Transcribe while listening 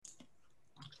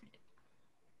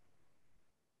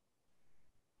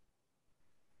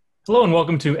Hello and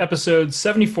welcome to episode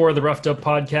 74 of the Roughed Up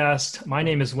Podcast. My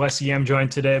name is Wes Yam,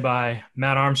 joined today by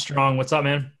Matt Armstrong. What's up,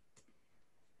 man?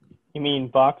 You mean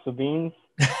box of beans?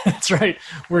 That's right.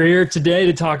 We're here today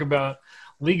to talk about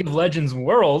League of Legends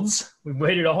Worlds. We've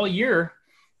waited a whole year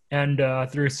and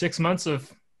through 6 months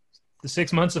of the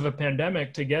 6 months of a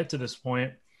pandemic to get to this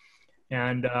point.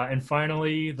 And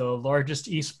finally, the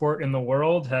largest esport in the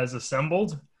world has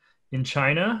assembled in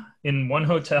China in one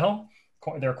hotel.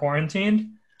 They're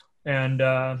quarantined. And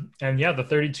yeah, the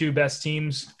 32 best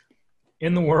teams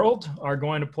in the world are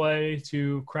going to play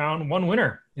to crown one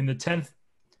winner in the 10th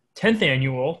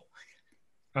annual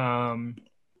um,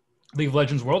 League of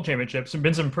Legends World Championships. There's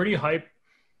been some pretty hype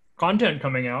content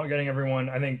coming out, getting everyone.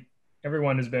 I think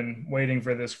everyone has been waiting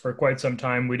for this for quite some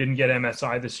time. We didn't get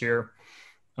MSI this year,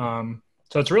 so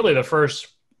it's really the first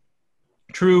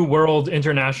true world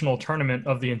international tournament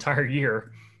of the entire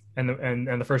year, and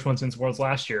the first one since Worlds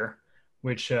last year,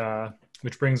 which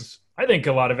brings, I think,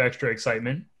 a lot of extra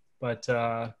excitement. But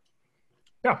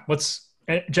yeah, what's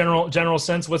general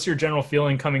sense? What's your general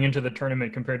feeling coming into the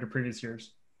tournament compared to previous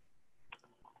years?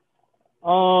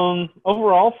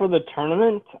 Overall for the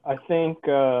tournament, I think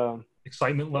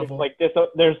Excitement it's level? like this.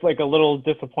 There's like a little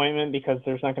disappointment because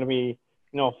there's not going to be,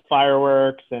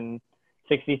 fireworks and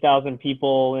 60,000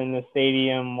 people in the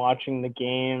stadium watching the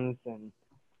games, and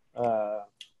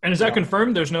And is you that know,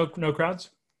 confirmed? There's no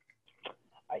crowds?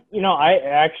 I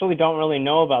actually don't really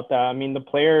know about that. I mean, the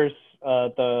players,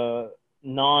 the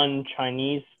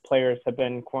non-Chinese players, have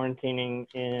been quarantining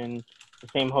in the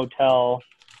same hotel,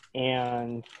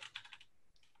 and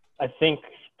I think,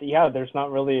 yeah, there's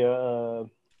not really a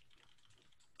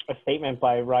statement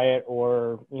by Riot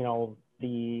or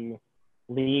the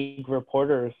league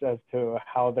reporters as to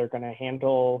how they're going to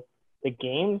handle the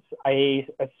games. I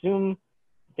assume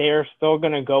they're still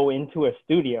going to go into a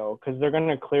studio because they're going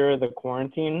to clear the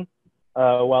quarantine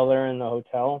while they're in the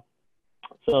hotel.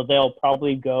 So they'll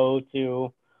probably go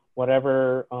to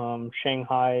whatever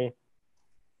Shanghai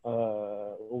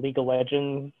League of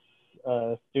Legends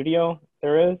studio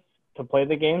there is to play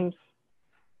the games.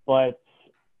 But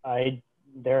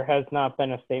there has not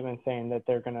been a statement saying that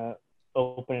they're going to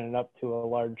open it up to a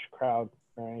large crowd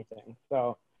or anything.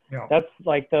 So Yeah. that's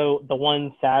like the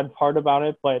one sad part about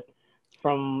it. But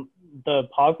from the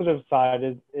positive side,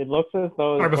 it looks as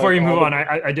though All right, it's before like you all move the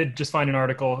on, I did just find an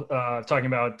article talking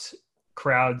about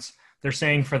crowds. They're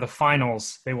saying for the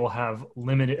finals they will have a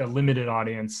limited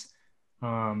audience,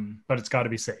 but it's got to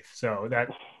be safe. So that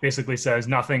basically says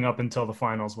nothing up until the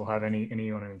finals will have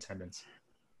anyone in attendance.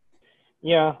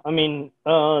 Yeah, I mean,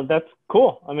 that's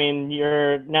cool. I mean,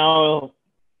 you're now,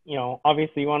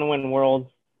 obviously you want to win worlds,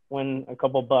 win a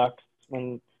couple bucks,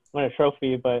 win a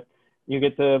trophy, but you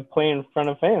get to play in front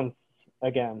of fans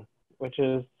again, which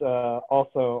is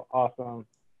also awesome.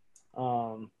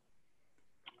 Um,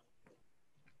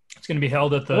 It's going to be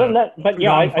held at other than the that, but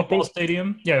yeah, Pudong I Football think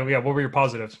Stadium. Yeah, yeah. What were your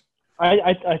positives?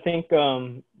 I think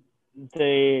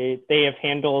they have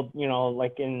handled,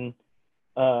 like in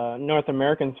North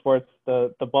American sports,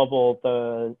 the bubble,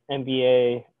 the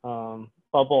NBA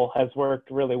bubble has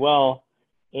worked really well,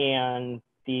 and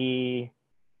the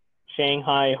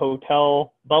Shanghai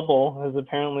hotel bubble has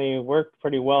apparently worked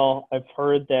pretty well. I've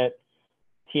heard that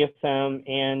TSM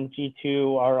and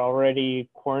G2 are already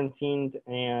quarantined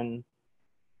and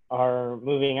are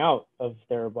moving out of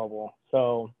their bubble.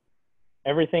 So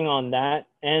everything on that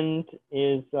end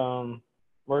is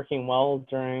working well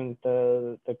during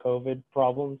the COVID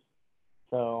problems.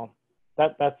 So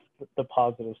that's the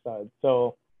positive side.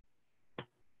 So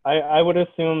I would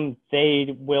assume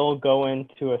they will go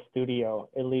into a studio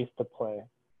at least to play.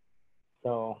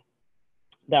 So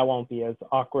that won't be as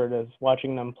awkward as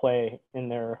watching them play in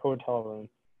their hotel room.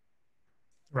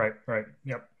 Right, right.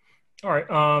 Yep. All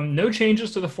right. No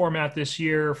changes to the format this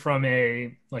year from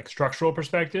a structural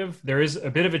perspective. There is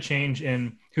a bit of a change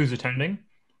in who's attending.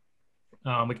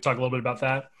 We can talk a little bit about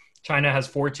that. China has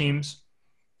four teams.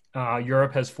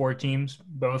 Europe has four teams,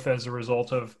 both as a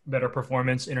result of better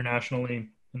performance internationally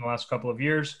in the last couple of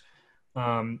years.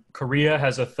 Korea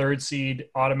has a third seed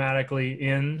automatically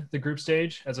in the group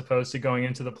stage, as opposed to going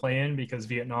into the play-in because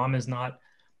Vietnam was not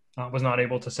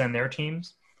able to send their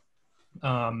teams.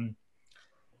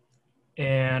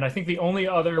 And I think the only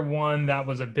other one that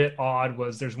was a bit odd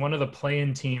was there's one of the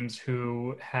play-in teams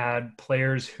who had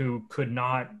players who could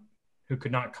not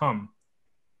come,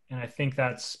 and I think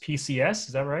that's PCS.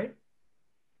 Is that right?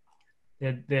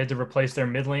 They had to replace their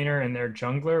mid laner and their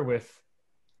jungler with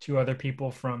two other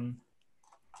people from.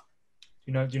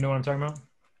 Do you know what I'm talking about?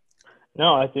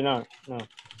 No, I do not. No. Let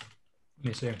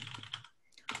me see.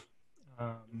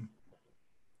 Um,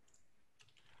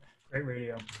 Great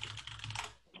radio.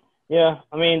 Yeah,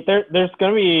 I mean, there's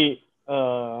gonna be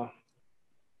a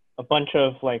bunch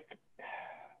of like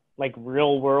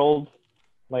real world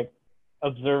like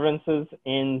observances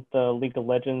in the League of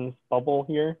Legends bubble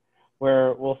here,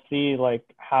 where we'll see like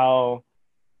how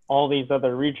all these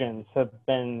other regions have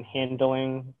been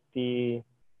handling the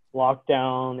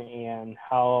lockdown and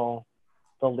how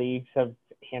the leagues have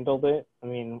handled it. I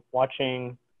mean,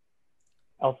 watching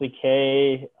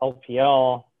LCK,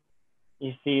 LPL,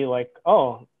 you see like,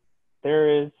 oh,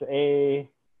 there is a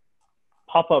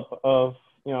pop up of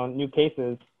new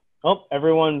cases. Oh,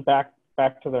 everyone back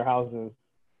to their houses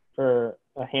for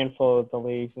a handful of the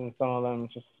leagues, and some of them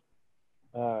just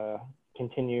uh,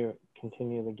 continue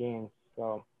the games.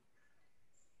 So,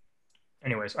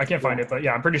 Anyways, I can't find yeah. it, but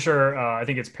yeah, I'm pretty sure. I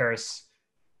think it's Paris.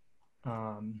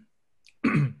 Um,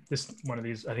 this one of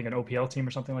these, I think an OPL team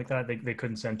or something like that. They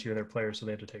couldn't send two of their players, so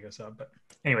they had to take us up. But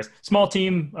anyways, small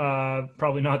team,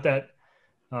 probably not that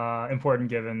important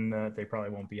given that they probably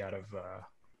won't be out of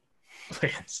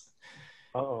plans.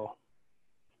 Oh,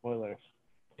 spoilers.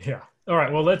 Yeah. All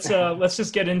right. Well, let's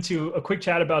just get into a quick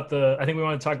chat about the. I think we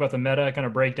want to talk about the meta, kind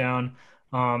of break down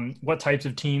what types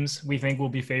of teams we think will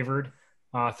be favored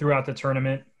throughout the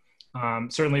tournament.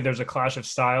 Certainly, there's a clash of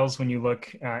styles when you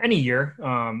look any year,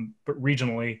 but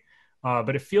regionally.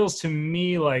 But it feels to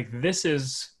me like this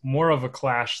is more of a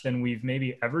clash than we've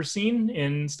maybe ever seen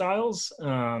in styles.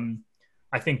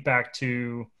 I think back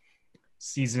to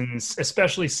seasons,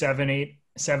 especially 6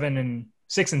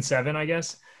 and 7, I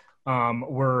guess,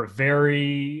 were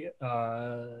very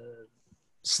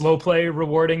slow play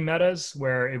rewarding metas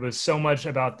where it was so much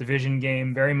about division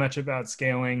game, very much about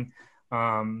scaling,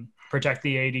 protect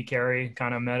the AD carry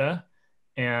kind of meta.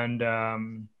 And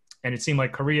it seemed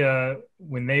like Korea,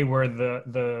 when they were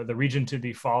the region to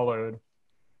be followed,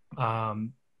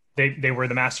 um, they were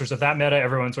the masters of that meta.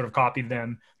 Everyone sort of copied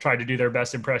them, tried to do their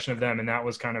best impression of them, and that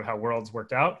was kind of how Worlds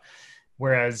worked out.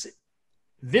 Whereas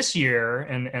this year,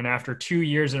 and after 2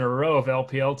 years in a row of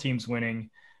LPL teams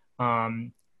winning,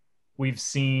 um, we've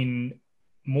seen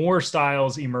more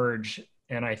styles emerge,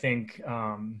 and I think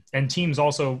and teams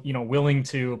also willing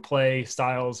to play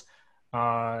styles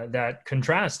that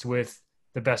contrast with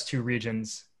the best two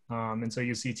regions. And so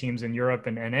you see teams in Europe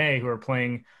and NA who are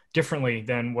playing differently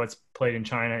than what's played in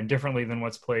China and differently than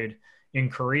what's played in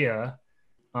Korea.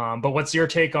 But what's your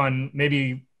take on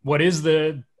maybe what is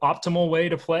the optimal way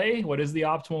to play? What is the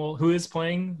optimal? Who is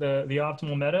playing the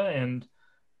optimal meta and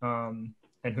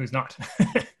who's not?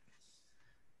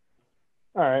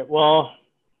 All right. Well,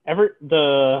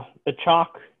 the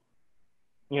chalk,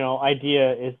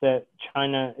 idea is that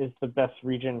China is the best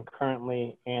region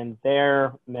currently, and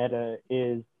their meta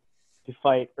is to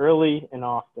fight early and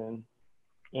often.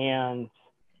 And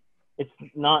it's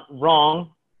not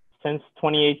wrong. Since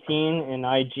 2018 in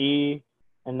IG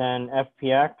and then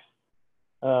FPX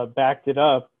backed it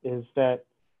up, is that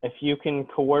if you can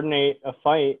coordinate a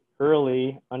fight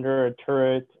early under a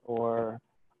turret or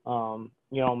a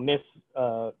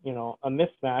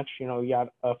mismatch, you got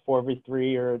a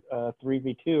 4v3 or a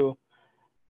 3v2,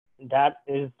 that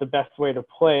is the best way to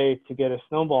play to get a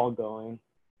snowball going.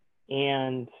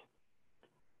 And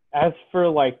as for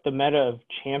like the meta of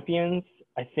champions,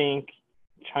 I think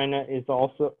China is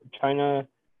also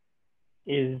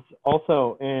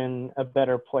in a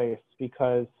better place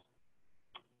because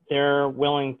they're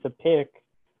willing to pick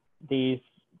these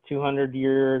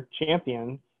 200-year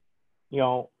champions,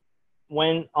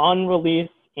 when on release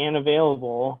and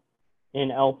available in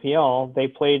LPL, they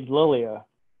played Lilia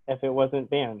if it wasn't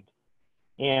banned.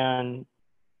 And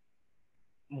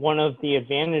one of the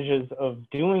advantages of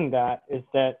doing that is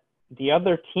that the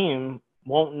other team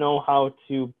won't know how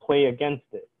to play against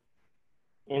it.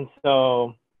 And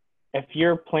so if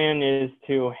your plan is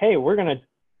to, hey, we're going to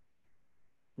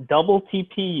double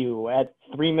TP you at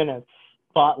 3 minutes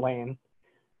bot lane,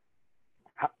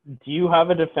 do you have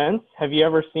a defense? Have you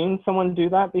ever seen someone do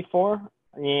that before?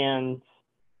 And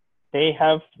they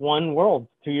have won Worlds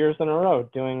 2 years in a row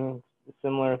doing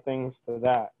similar things to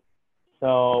that.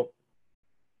 So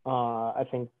I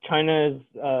think China's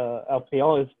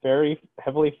LPL is very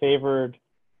heavily favored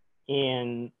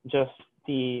in just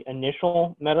the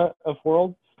initial meta of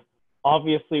Worlds.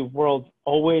 Obviously, Worlds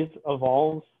always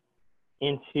evolves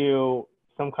into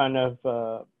some kind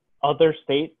of other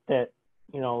state that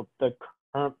the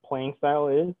current playing style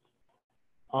is.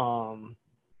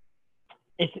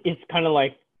 It's kind of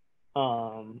like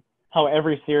how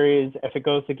every series, if it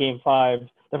goes to game 5,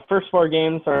 the first 4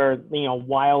 games are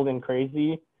wild and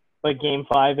crazy, but game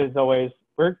 5 is always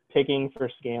we're picking for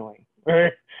scaling.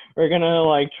 We're gonna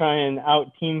like try and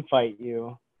out team fight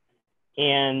you.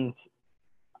 And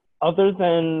other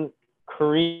than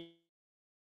Korea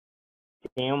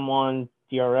game one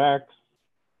DRX.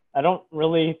 I don't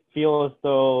really feel as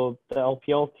though the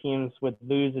LPL teams would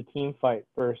lose a team fight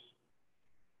versus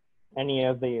any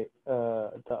of the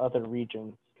other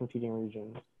regions, competing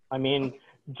regions. I mean,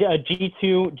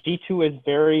 G2 is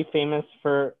very famous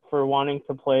for wanting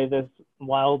to play this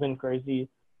wild and crazy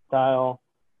style.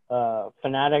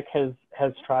 Fnatic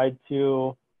has tried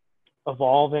to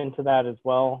evolve into that as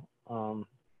well.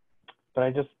 But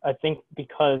I think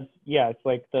because it's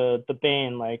like the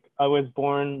Bane, like I was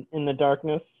born in the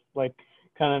darkness, like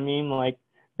kind of meme. Like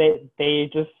I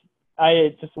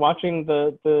just watching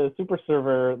the super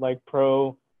server like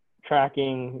pro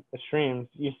tracking streams,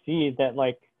 you see that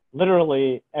like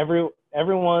literally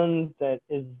everyone that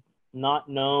is not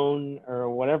known or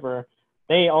whatever,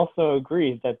 they also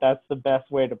agree that that's the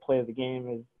best way to play the game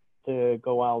is to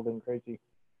go wild and crazy.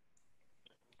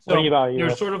 So What about you?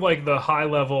 there's sort of like the high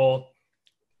level.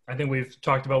 I think we've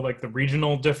talked about like the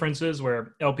regional differences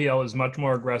where LPL is much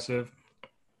more aggressive.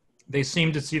 They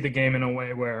seem to see the game in a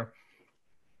way where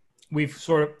we've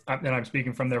sort of, and I'm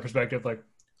speaking from their perspective, like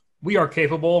we are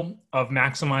capable of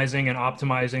maximizing and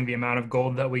optimizing the amount of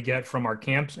gold that we get from our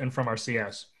camps and from our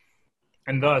CS.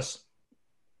 And thus,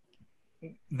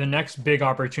 the next big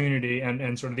opportunity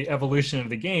and sort of the evolution of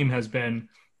the game has been,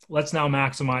 let's now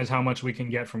maximize how much we can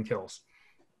get from kills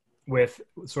with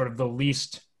sort of the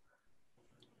least.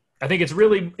 I think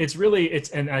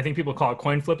and I think people call it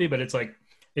coin flippy, but it's like,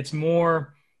 it's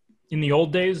more in the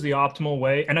old days, the optimal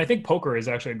way. And I think poker is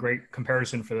actually a great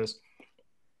comparison for this.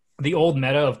 The old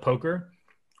meta of poker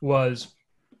was,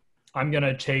 I'm going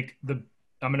to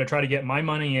try to get my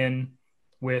money in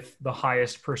with the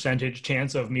highest percentage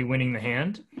chance of me winning the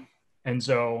hand. And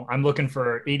so I'm looking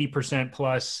for 80%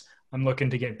 plus. I'm looking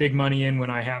to get big money in when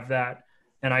I have that.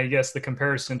 And I guess the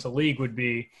comparison to League would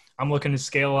be, I'm looking to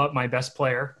scale up my best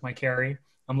player, my carry.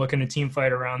 I'm looking to team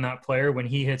fight around that player when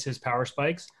he hits his power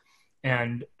spikes.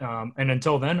 And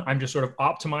until then, I'm just sort of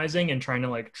optimizing and trying to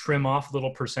like trim off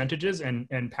little percentages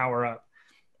and power up.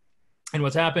 And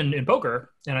what's happened in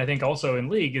poker, and I think also in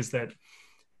League, is that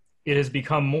it has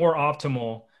become more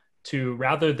optimal to,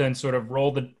 rather than sort of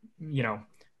roll the,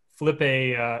 flip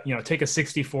a, take a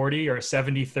 60-40 or a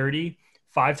 70-30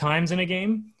 5 times in a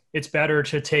game. It's better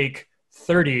to take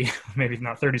 30, maybe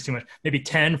not 30 is too much, maybe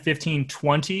 10, 15,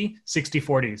 20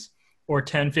 60-40s. Or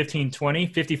 10, 15, 20,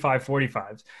 55,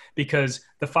 45s. Because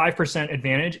the 5%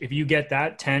 advantage, if you get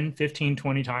that 10, 15,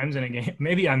 20 times in a game,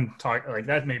 maybe I'm talking like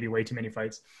that may be way too many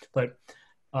fights, but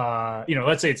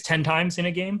let's say it's 10 times in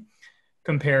a game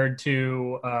compared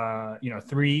to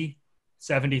 3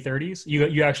 70-30s,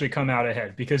 you actually come out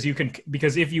ahead because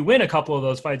if you win a couple of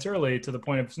those fights early to the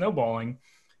point of snowballing,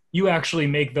 you actually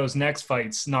make those next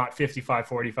fights not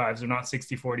 55-45s or not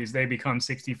 60-40s. They become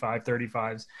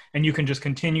 65-35s. And you can just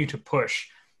continue to push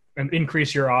and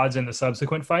increase your odds in the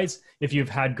subsequent fights if you've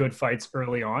had good fights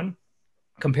early on,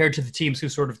 compared to the teams who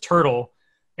sort of turtle.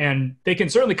 And they can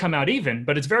certainly come out even,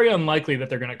 but it's very unlikely that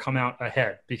they're going to come out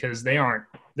ahead because they aren't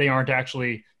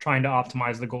actually trying to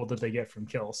optimize the gold that they get from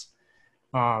kills.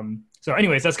 So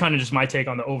anyways, that's kind of just my take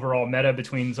on the overall meta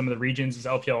between some of the regions. Is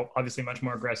LPL obviously much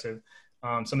more aggressive.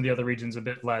 Some of the other regions a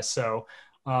bit less so.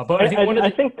 But I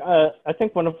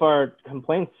think one of our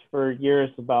complaints for years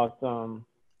about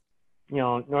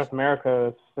North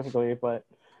America specifically, but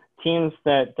teams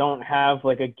that don't have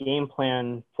like a game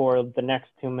plan for the next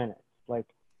 2 minutes. Like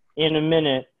in a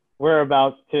minute, we're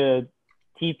about to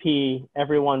TP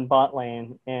everyone bot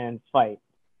lane and fight.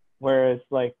 Whereas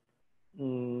like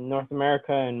North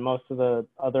America and most of the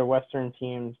other Western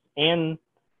teams and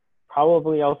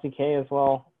probably LCK as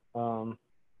well,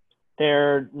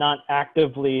 they're not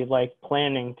actively like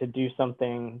planning to do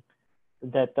something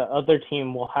that the other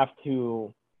team will have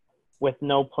to, with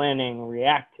no planning,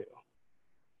 react to.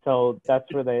 So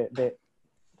that's where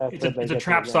it's a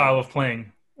trap style of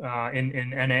playing in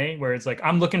NA, where it's like,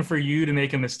 I'm looking for you to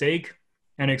make a mistake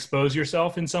and expose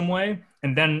yourself in some way,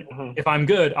 and then if I'm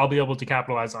good, I'll be able to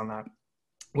capitalize on that.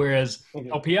 Whereas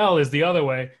LPL is the other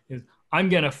way. I'm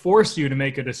going to force you to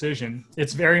make a decision.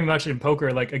 It's very much in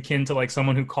poker, like akin to like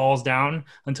someone who calls down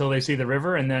until they see the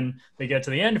river and then they get to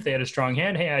the end. If they had a strong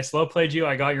hand, hey, I slow played you.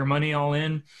 I got your money all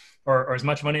in or as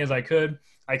much money as I could.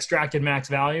 I extracted max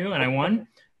value and I won.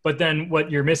 But then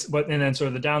and then sort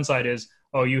of the downside is,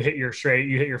 oh, you hit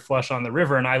your flush on the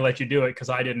river and I let you do it because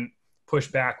I didn't push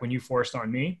back when you forced on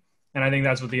me. And I think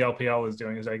that's what the LPL is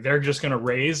doing, is like, they're just going to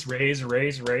raise.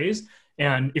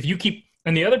 And if you keep,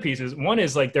 and the other piece is, one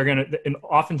is like and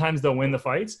oftentimes they'll win the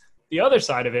fights. The other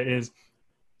side of it is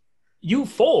you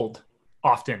fold.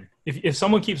 often. If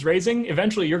someone keeps raising,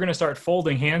 eventually you're going to start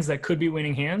folding hands that could be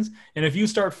winning hands. And if you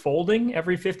start folding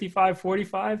every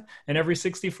 55-45 and every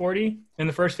 60-40 in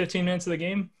the first 15 minutes of the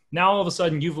game, now all of a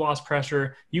sudden you've lost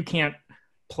pressure. You can't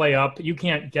play up. You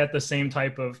can't get the same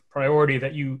type of priority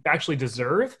that you actually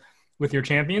deserve with your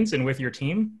champions and with your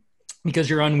team because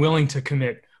you're unwilling to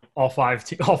commit all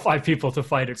five people to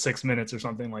fight at 6 minutes or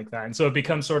something like that. And so it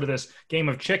becomes sort of this game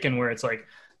of chicken where it's like,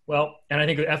 well, and I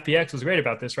think FPX was great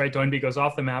about this, right? Doinby goes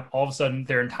off the map. All of a sudden,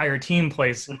 their entire team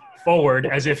plays forward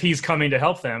as if he's coming to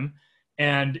help them.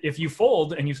 And if you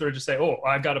fold and you sort of just say, oh,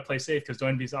 I've got to play safe because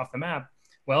Doinby's off the map,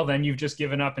 well, then you've just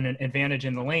given up an advantage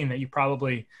in the lane that you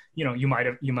probably, you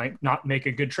might not make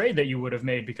a good trade that you would have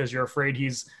made because you're afraid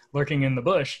he's lurking in the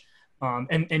bush.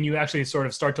 And you actually sort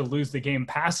of start to lose the game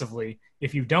passively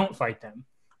if you don't fight them.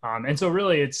 And so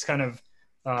really it's kind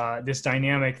of this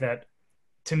dynamic that,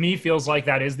 to me, feels like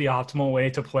that is the optimal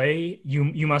way to play.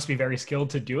 You must be very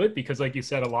skilled to do it because, like you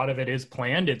said, a lot of it is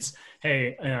planned. It's,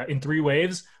 hey, in 3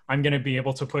 waves, I'm going to be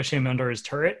able to push him under his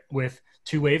turret. With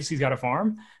 2 waves, he's got a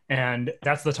farm. And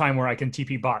that's the time where I can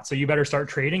TP bot. So you better start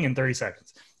trading in 30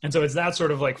 seconds. And so it's that sort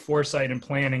of like foresight and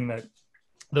planning that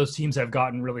those teams have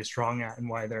gotten really strong at and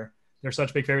why they're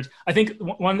such big favorites. I think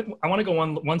I want to go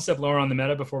one step lower on the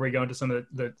meta before we go into some of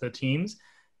the teams.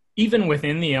 Even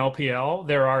within the LPL,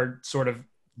 there are sort of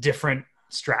different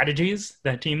strategies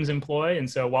that teams employ. And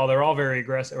so while they're all very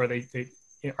aggressive, or they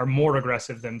are more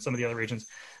aggressive than some of the other regions,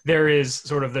 there is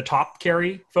sort of the top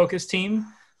carry focused team.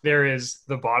 There is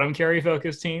the bottom carry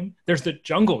focused team. There's the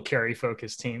jungle carry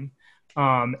focused team.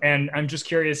 And I'm just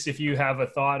curious if you have a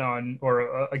thought on,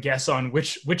 or a guess on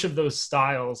which of those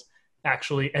styles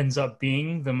actually ends up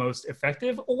being the most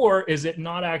effective, or is it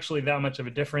not actually that much of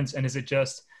a difference? And is it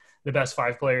just the best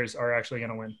 5 players are actually going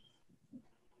to win?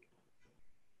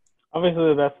 Obviously,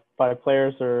 the best 5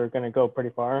 players are going to go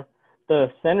pretty far.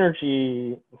 The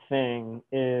synergy thing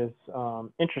is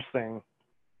interesting.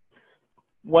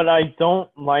 What I don't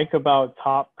like about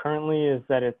top currently is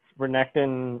that it's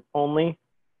Renekton only.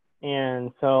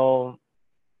 And so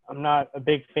I'm not a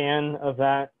big fan of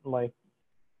that. Like,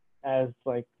 as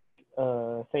like,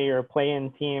 say you're a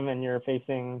play-in team and you're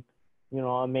facing,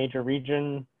 a major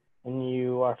region and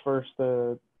you are first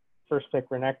pick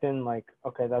Renekton, like,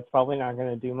 okay, that's probably not going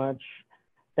to do much.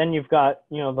 Then you've got,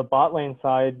 the bot lane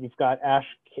side, you've got Ashe,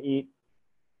 Kate,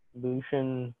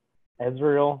 Lucian,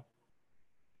 Ezreal.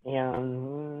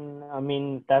 And I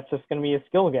mean, that's just going to be a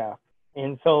skill gap.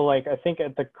 And so, like, I think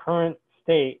at the current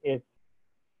state, it's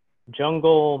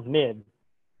jungle mid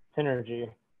synergy.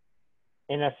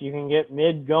 And if you can get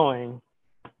mid going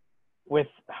with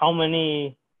how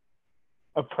many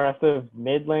oppressive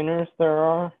mid laners there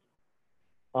are,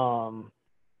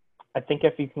 I think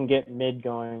if you can get mid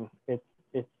going, it's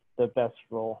the best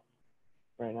role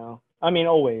right now. I mean,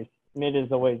 always. Mid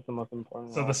is always the most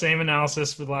important So role. the same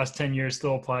analysis for the last 10 years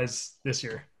still applies this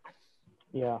year.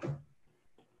 Yeah.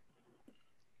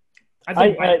 I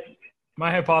think my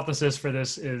hypothesis for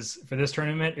this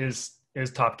tournament is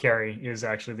top carry is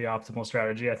actually the optimal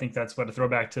strategy. I think that's what a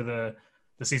throwback to the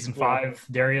season 5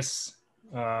 Darius.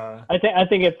 I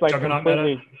think it's like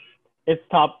completely meta. It's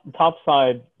top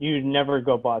side. You never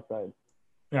go bot side.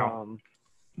 Yeah.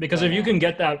 Because if you can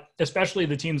get that, especially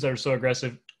the teams that are so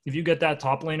aggressive, if you get that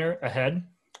top laner ahead,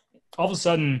 all of a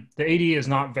sudden the AD is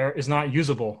not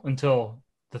usable until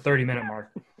the 30-minute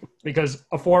mark. Because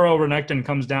a 4-0 Renekton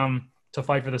comes down to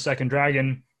fight for the second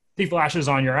dragon, he flashes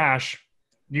on your Ashe.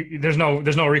 There's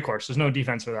no recourse. There's no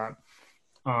defense for that.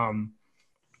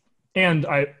 And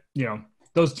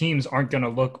those teams aren't going to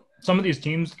look. Some of these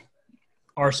teams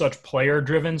are such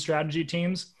player-driven strategy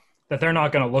teams that they're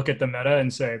not going to look at the meta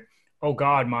and say, "Oh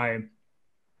God, my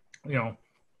mid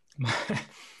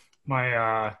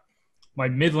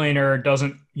laner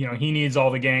doesn't. He needs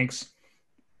all the ganks.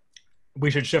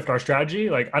 We should shift our strategy."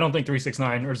 Like, I don't think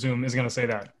 369 or Zoom is going to say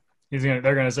that. They're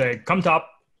going to say, "Come top,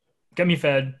 get me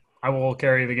fed. I will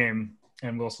carry the game,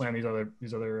 and we'll slam these other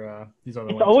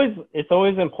It's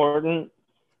always important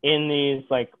in these,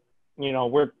 like,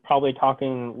 we're probably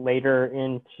talking later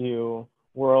into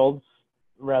Worlds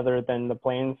rather than the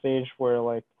playing stage where,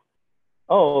 like,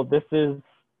 oh, this is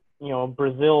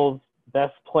Brazil's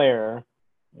best player.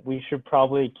 We should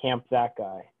probably camp that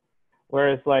guy.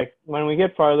 Whereas, like, when we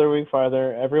get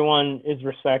farther, everyone is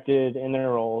respected in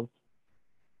their roles.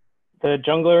 The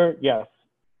jungler, yes,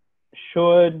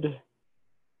 should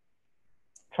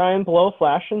try and blow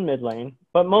flash in mid lane,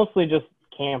 but mostly just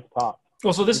camp top.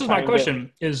 Well, so this is my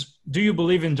question: is do you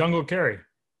believe in jungle carry?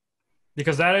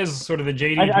 Because that is sort of the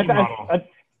JDG model.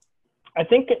 I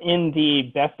think in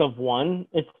the best of one,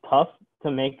 it's tough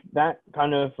to make that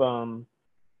kind of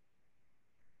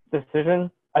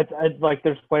decision. I like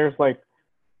there's players like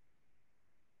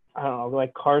I don't know,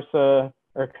 like Karsa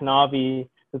or Kanavi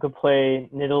who could play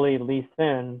Nidalee Lee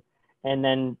Sin and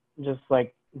then just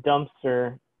like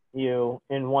dumpster you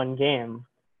in one game,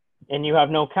 and you have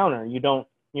no counter.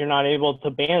 You're not able to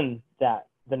ban that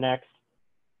the next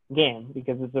game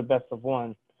because it's a best of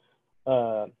one.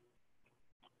 Uh,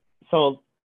 so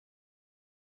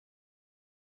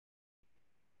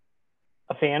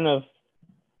a fan of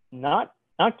not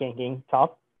ganking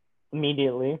top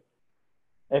immediately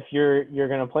if you're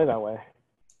gonna play that way.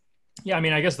 Yeah, I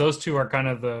mean, I guess those two are kind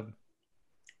of the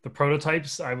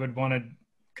prototypes I would want to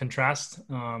contrast.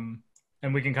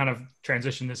 And we can kind of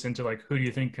transition this into like, who do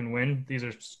you think can win? These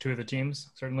are two of the teams,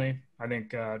 certainly. I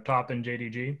think Top and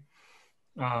JDG.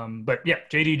 But yeah,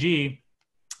 JDG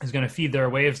is going to feed their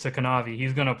waves to Kanavi.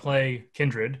 He's going to play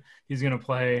Kindred. He's going to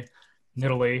play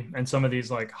Nidalee and some of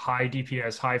these like high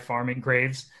DPS, high farming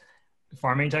Graves,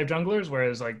 farming type junglers.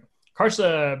 Whereas like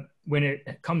Karsa, when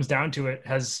it comes down to it,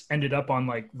 has ended up on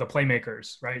like the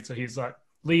playmakers, right? So he's like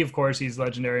Lee, of course, he's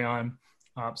legendary on.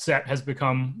 Set has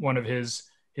become one of his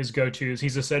go-tos.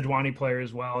 He's a Sejuani player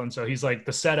as well, and so he's like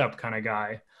the setup kind of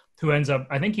guy who ends up.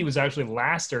 I think he was actually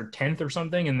last or 10th or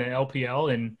something in the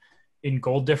LPL in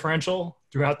gold differential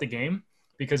throughout the game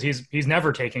because he's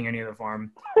never taking any of the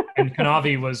farm, and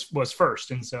Kanavi was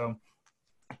first, and so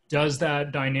does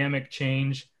that dynamic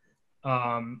change?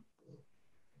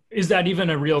 Is that even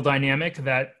a real dynamic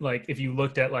that like if you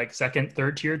looked at like second,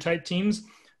 third tier type teams,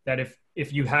 that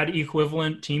if you had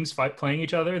equivalent teams playing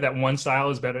each other, that one style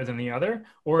is better than the other?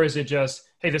 Or is it just,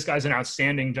 hey, this guy's an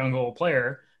outstanding jungle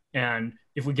player, and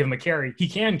if we give him a carry, he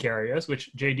can carry us, which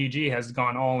JDG has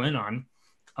gone all in on.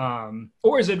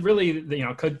 Or is it really,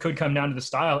 could come down to the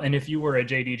style? And if you were a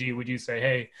JDG, would you say,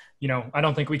 hey, I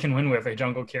don't think we can win with a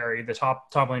jungle carry. The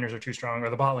top laners are too strong, or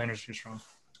the bot laners are too strong.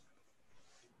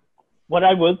 What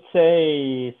I would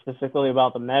say specifically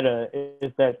about the meta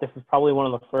is that this is probably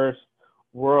one of the first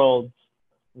worlds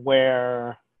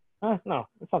where no,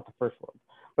 it's not the first world,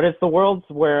 but it's the worlds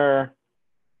where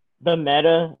the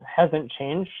meta hasn't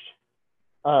changed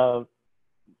for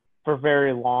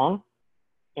very long.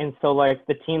 And so like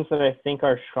the teams that I think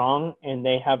are strong and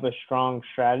they have a strong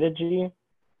strategy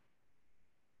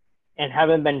and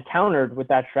haven't been countered with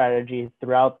that strategy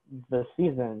throughout the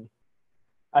season,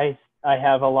 I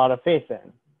have a lot of faith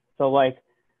in. So like,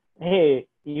 hey,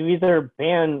 you either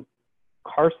ban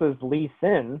Karsa's Lee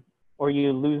Sin or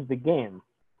you lose the game,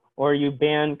 or you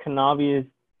ban Kanavi's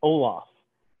Olaf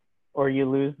or you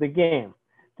lose the game.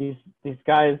 These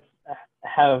guys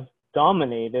have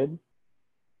dominated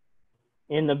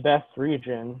in the best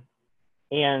region,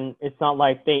 and it's not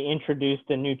like they introduced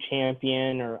a new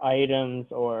champion or items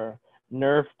or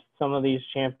nerfed some of these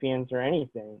champions or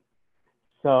anything.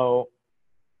 So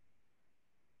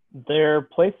their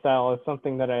playstyle is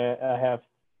something that I have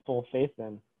full faith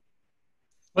in.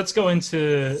 Let's go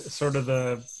into sort of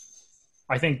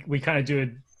I think we kind of do a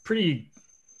pretty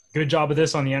good job of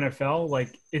this on the NFL.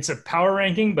 Like it's a power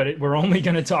ranking, but we're only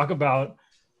going to talk about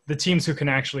the teams who can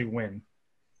actually win.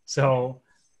 So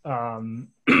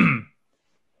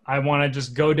I want to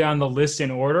just go down the list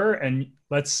in order, and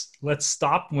let's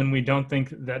stop when we don't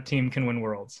think that team can win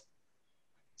Worlds.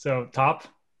 So Top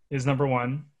is number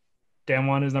 1.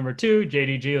 Damwon is number 2.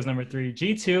 JDG is number 3.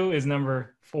 G2 is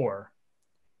number 4.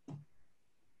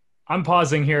 I'm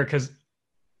pausing here because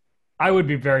I would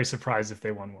be very surprised if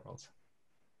they won Worlds.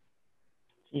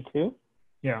 G2?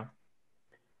 Yeah.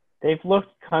 They've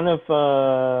looked kind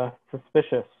of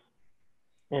suspicious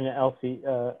in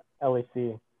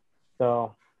LEC.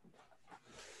 So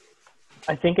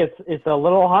I think it's a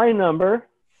little high number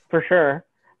for sure.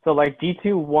 So like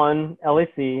G2 won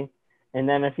LEC, and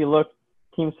then if you look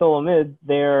Team Solo Mid,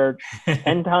 they're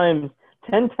 10 times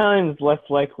less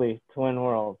likely to win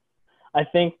Worlds. I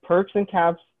think Perks and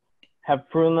Caps have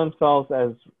proven themselves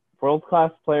as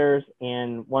world-class players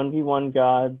and 1v1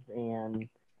 gods and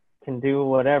can do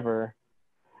whatever,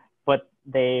 but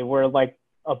they were like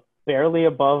a barely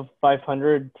above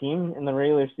 500 team in the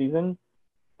regular season.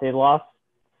 They lost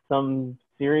some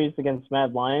series against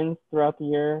Mad Lions throughout the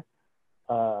year.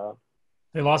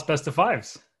 They lost best of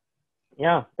 5s.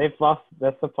 Yeah, they've lost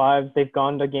best of 5s. They've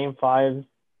gone to game 5s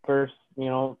versus,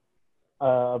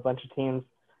 a bunch of teams.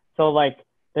 So like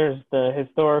there's the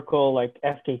historical like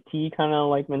FKT kind of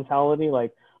like mentality,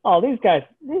 like, oh, these guys,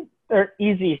 they're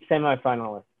easy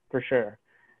semifinalists for sure.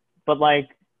 But like,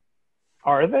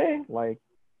 are they? Like,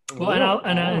 well,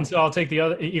 and so I'll take the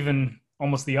other, even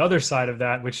almost the other side of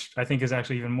that, which I think is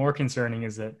actually even more concerning,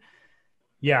 is that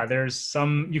yeah, there's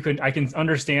some I can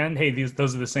understand. Hey,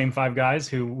 those are the same 5 guys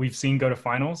who we've seen go to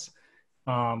finals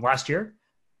last year,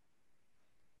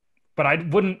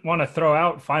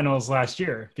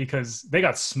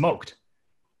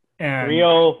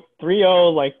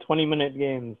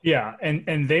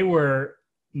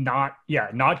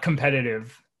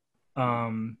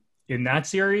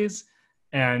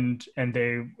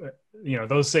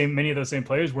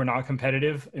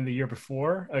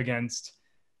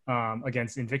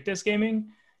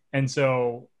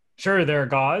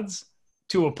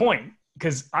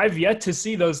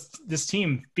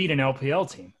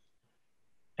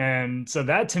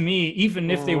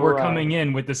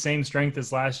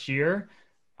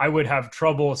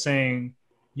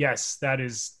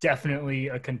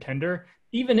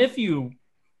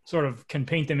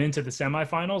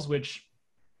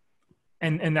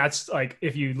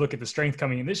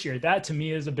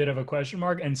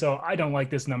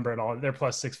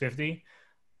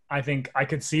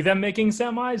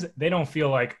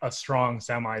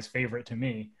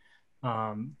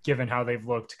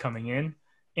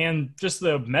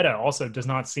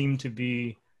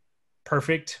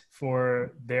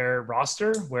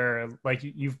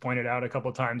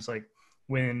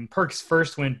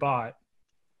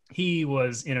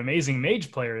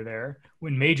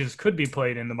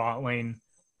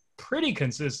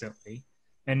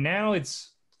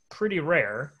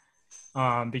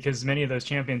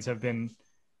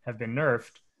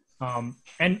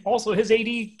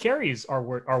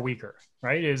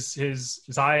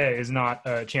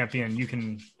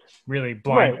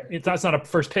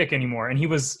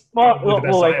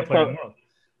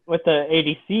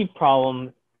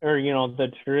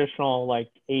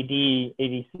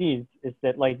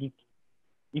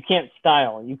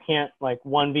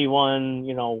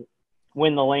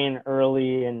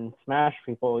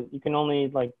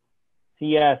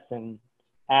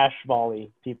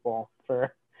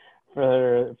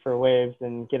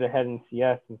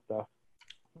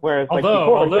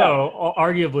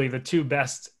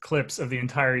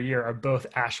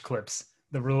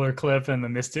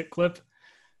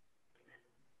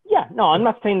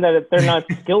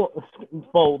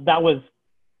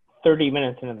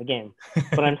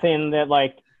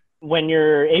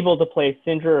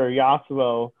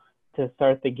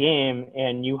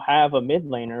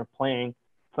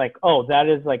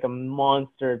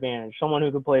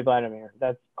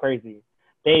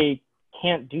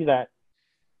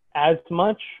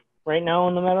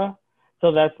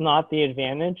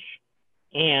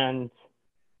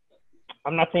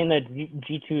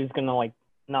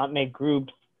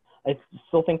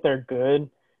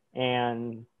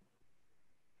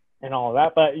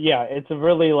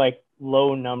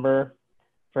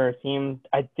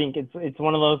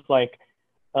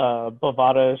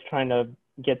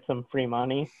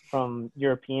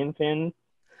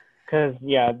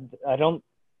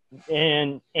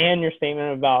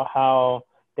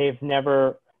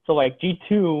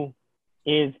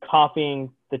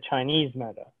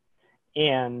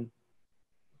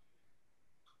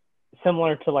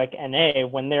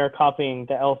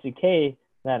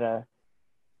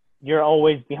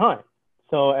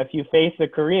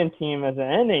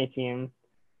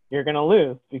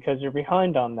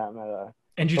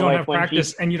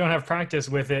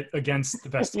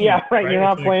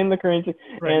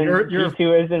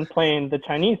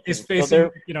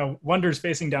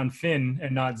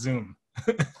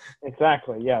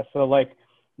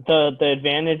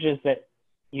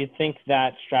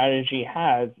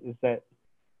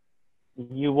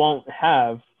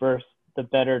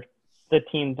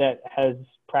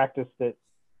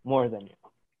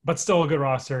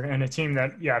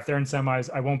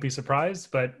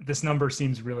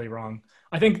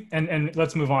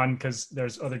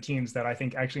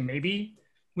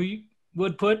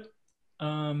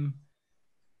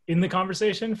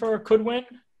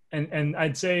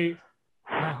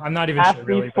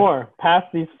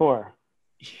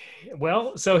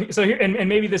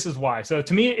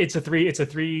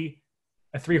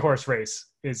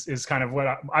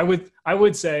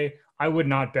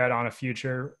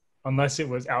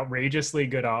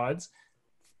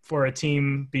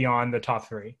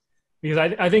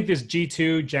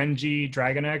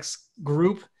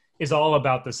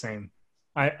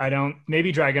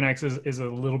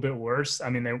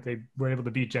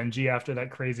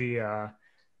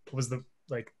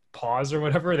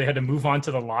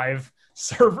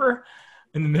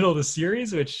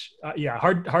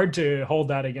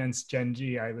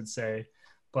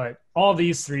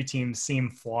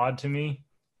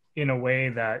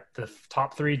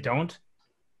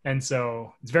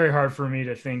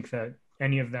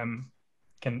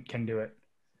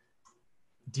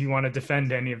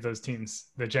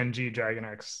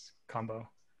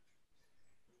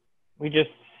 we just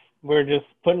we're just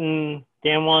putting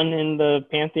Damwon in the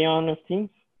pantheon of teams.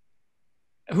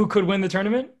 Who could win the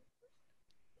tournament?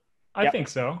 I Yep, think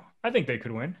so. I think they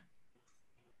could win.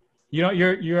 You know,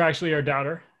 you're actually our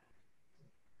doubter.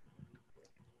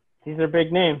 these are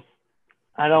big names.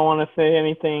 I don't want to say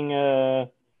anything,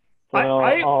 so I,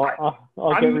 I, I'll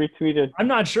get I'm retweeted. I'm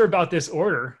not sure about this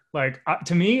order. Like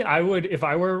to me, I would if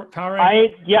I were power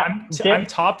ranking. I yeah, I'm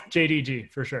top JDG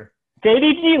for sure.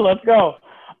 JDG, let's go.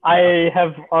 I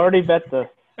have already bet this.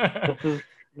 This is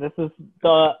this is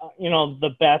the the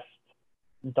best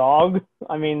dog.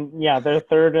 I mean, yeah, they're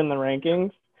third in the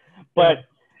rankings, Yeah. but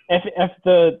if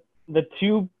the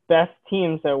two best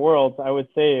teams at Worlds, I would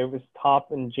say it was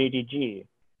Top and JDG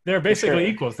They're for basically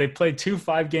sure. equals. They played two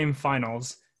 5-game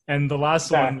finals, and the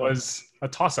last one Exactly. was a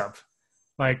toss-up.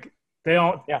 Like they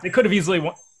all Yeah. they could have easily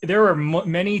won. There were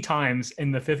many times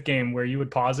in the fifth game where you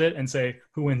would pause it and say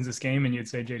who wins this game, and you'd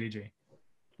say JDG.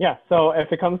 Yeah. So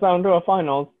if it comes down to a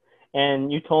finals,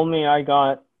 and you told me I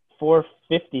got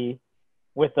 450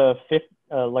 with a fifth,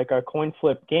 like a coin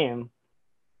flip game,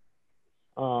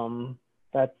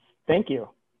 that's thank you.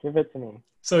 Give it to me.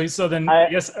 So then I I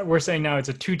guess we're saying now it's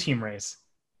a 2-team race.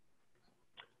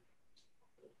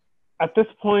 At this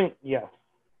point, yes.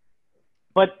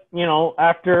 But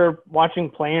after watching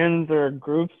plans or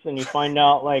groups, and you find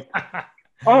out like,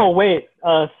 oh wait,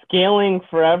 scaling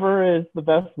forever is the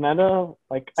best meta.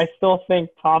 Like I still think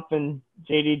Top and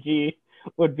JDG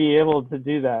would be able to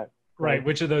do that. Right. Like,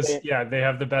 Which of those? they, Yeah, they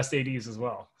have the best ADs as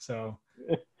well. So,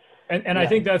 and I yeah,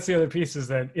 think that's the other piece is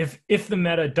that if the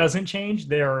meta doesn't change,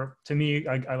 they are to me.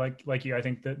 I like you. I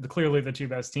think that clearly the two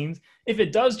best teams. If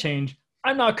it does change,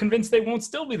 I'm not convinced they won't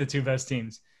still be the two best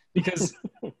teams because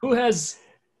who has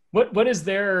what is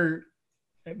their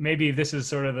maybe this is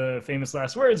sort of the famous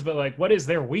last words, but like what is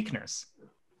their weakness?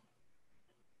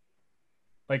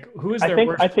 Like who is I their think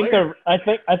I worst think player?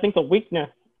 the I think the weakness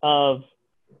of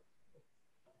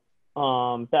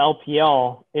the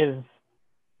LPL is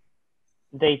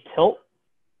they tilt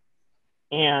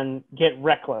and get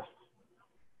reckless.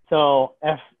 So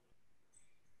if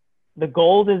the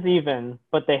gold is even,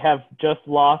 but they have just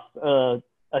lost a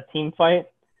team fight,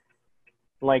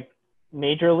 like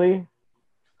majorly,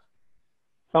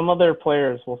 some other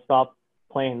players will stop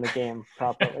playing the game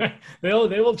properly. They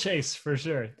will chase for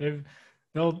sure.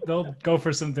 They'll go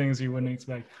for some things you wouldn't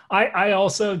expect. I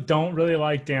also don't really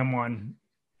like Damwon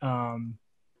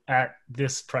at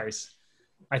this price.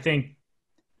 I think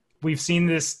we've seen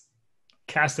this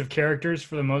cast of characters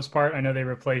for the most part. I know they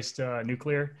replaced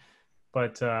Nuclear,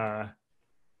 but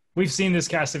we've seen this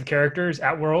cast of characters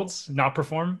at Worlds not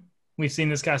perform. We've seen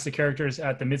this cast of characters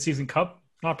at the midseason cup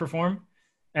not perform.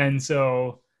 And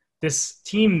so this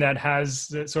team that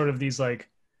has sort of these like,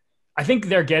 I think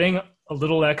they're getting a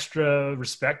little extra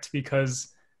respect because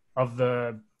of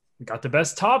we got the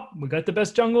best top, we got the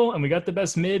best jungle, and we got the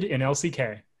best mid in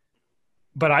LCK.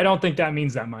 But I don't think that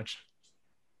means that much.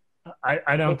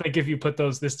 I don't think if you put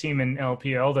this team in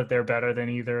LPL that they're better than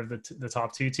either of the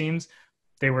top two teams.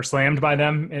 They were slammed by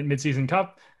them in midseason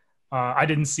cup. I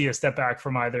didn't see a step back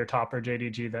from either top or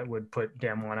JDG that would put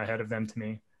Damwon ahead of them to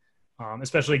me,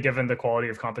 especially given the quality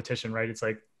of competition, right? It's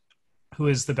like, who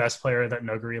is the best player that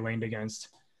Nuguri laned against?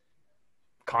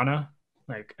 Kana?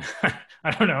 Like,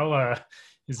 I don't know.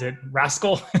 Is it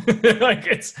Rascal? Like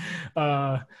it's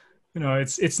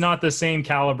not the same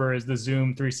caliber as the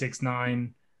Zoom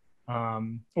 369,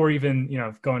 or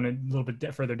even, going a little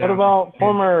bit further What down. about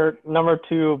former number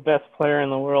 2 best player in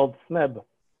the world, Smeb?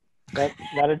 That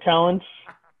a challenge?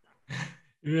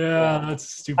 Yeah, that's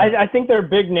stupid. I think they're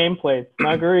big nameplates.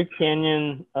 Naguri,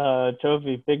 Canyon,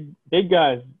 Chovy, big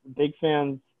guys, big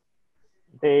fans.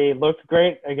 They looked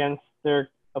great against their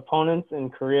opponents,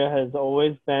 and Korea has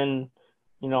always been,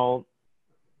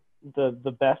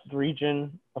 the best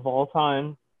region of all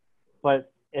time.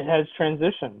 But it has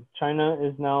transitioned. China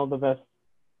is now the best,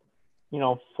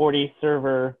 40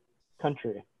 server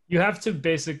country. You have to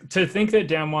to think that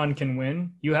Damwon can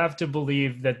win. You have to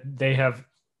believe that they have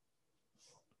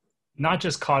not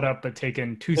just caught up, but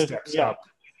taken two steps up,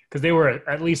 because they were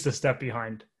at least a step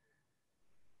behind.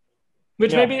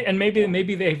 Which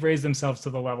maybe they've raised themselves to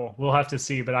the level. We'll have to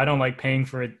see, but I don't like paying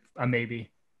for it a maybe.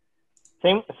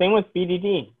 Same with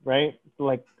BDD, right?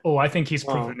 Like, I think he's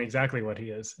proven exactly what he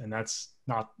is, and that's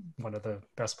not one of the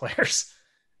best players.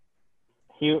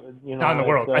 Not in the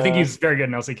world. I think he's very good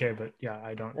in LCK, but yeah,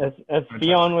 I don't. As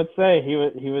Fionn would say, he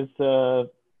was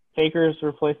Faker's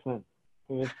replacement.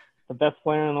 He was the best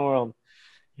player in the world.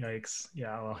 Yikes!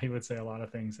 Yeah, well, he would say a lot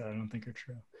of things that I don't think are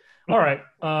true. All right.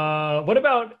 What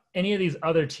about any of these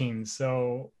other teams?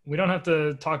 So we don't have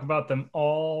to talk about them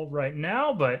all right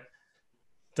now, but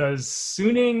Does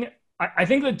Suning? I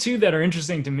think the two that are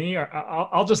interesting to me are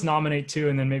I'll just nominate two,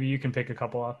 and then maybe you can pick a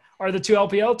couple of, are the two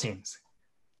LPL teams.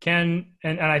 And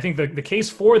I think the case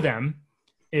for them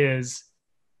is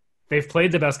they've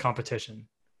played the best competition.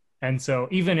 And so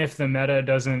even if the meta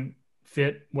doesn't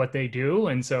fit what they do,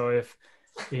 and so if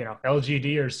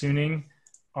LGD or Suning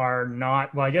are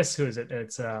not, well, I guess who is it?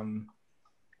 It's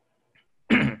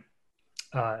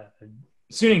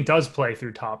Suning does play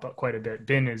through top quite a bit.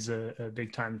 Bin is a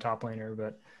big time top laner,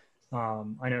 but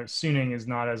I know Suning is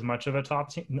not as much of a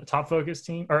top focused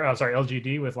team, or sorry,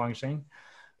 LGD with Longsheng.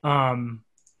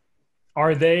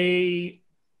 Are they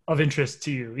of interest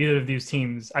to you, either of these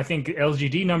teams? I think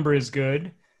LGD number is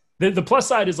good. The plus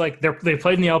side is like they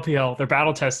played in the LPL, they're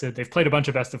battle tested, they've played a bunch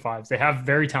of best of fives, they have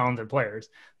very talented players.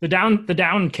 The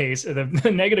down case,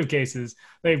 the negative case is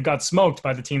they've got smoked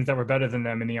by the teams that were better than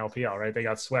them in the LPL, right? They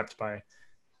got swept by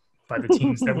the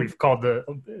teams that we've called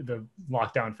the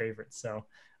lockdown favorites. So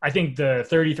I think the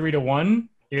 33-1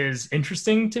 is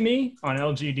interesting to me on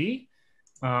LGD.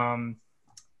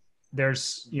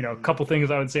 There's a couple things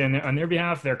I would say on their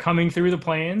behalf. They're coming through the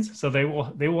play-ins, so they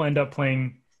will end up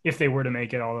playing, if they were to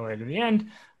make it all the way to the end,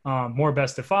 more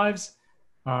best of fives.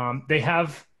 They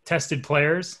have tested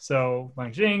players, so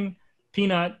Lang Jing,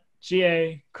 Peanut,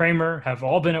 GA, Kramer have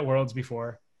all been at Worlds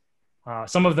before.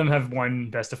 Some of them have won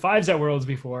best of fives at Worlds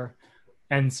before,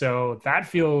 and so that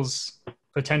feels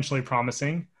potentially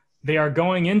promising. They are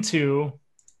going into,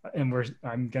 and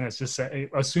I'm gonna just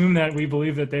assume that we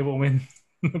believe that they will win,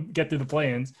 get through the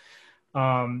play-ins.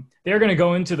 They're going to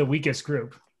go into the weakest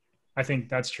group. I think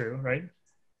that's true, right?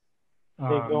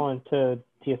 They go into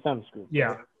TSM's group. Yeah.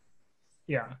 Right?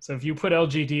 Yeah. So if you put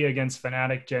LGD against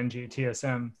Fnatic, Gen.G,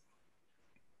 TSM,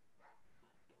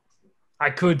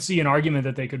 I could see an argument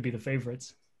that they could be the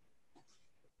favorites.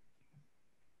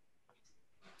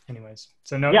 Anyways,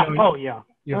 so no. Yeah. No, oh, yeah.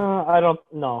 I don't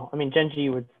know. I mean, Gen.G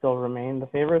would still remain the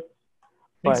favorites.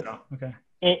 I think so. Okay.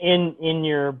 In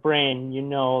your brain, you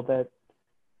know that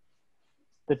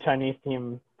the Chinese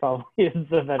team probably is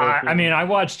the better team. I mean, I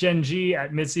watched Gen.G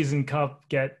at Midseason Cup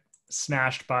get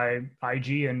smashed by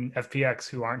IG and FPX,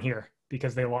 who aren't here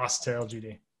because they lost to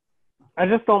LGD. I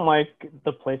just don't like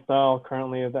the playstyle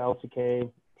currently of the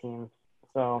LCK teams.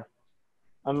 So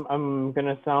I'm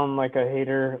gonna sound like a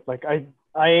hater. Like I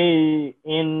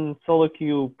in solo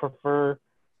queue prefer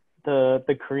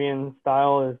the Korean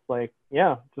style. Is like,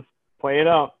 yeah, just play it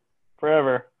out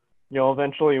forever. You'll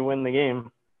eventually win the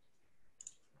game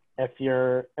if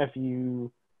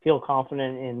you feel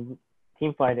confident in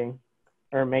team fighting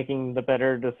or making the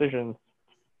better decisions.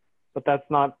 But that's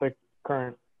not the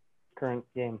current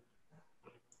game.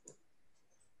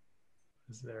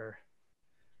 Is there?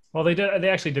 Well, they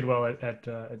actually did well at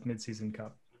Midseason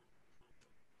Cup.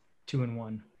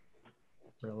 2-1,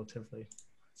 relatively, I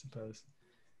suppose.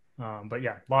 But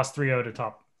yeah, lost 3-0 to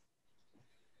top.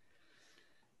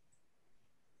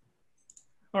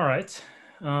 All right.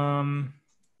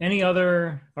 Any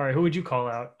other? All right. Who would you call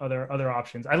out? Other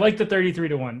options? I like the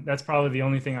 33-1. That's probably the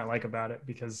only thing I like about it,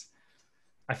 because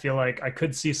I feel like I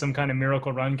could see some kind of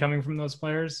miracle run coming from those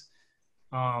players,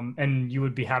 and you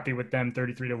would be happy with them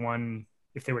 33-1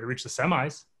 if they were to reach the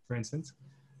semis, for instance.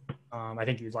 I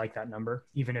think you'd like that number,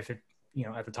 even if it,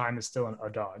 at the time is still a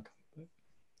dog.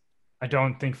 I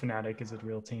don't think Fnatic is a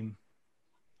real team.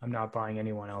 I'm not buying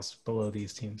anyone else below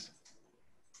these teams.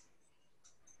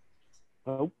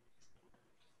 Oh,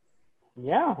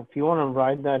 yeah. If you want to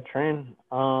ride that train,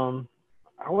 I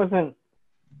wasn't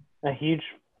a huge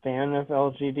fan of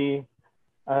LGD.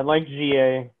 I like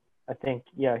GA. I think,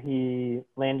 yeah, he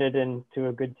landed into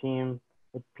a good team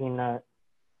with Peanut.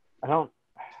 I don't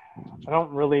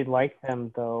really like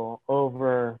them though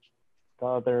over the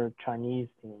other Chinese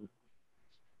teams.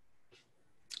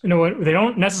 You know what? They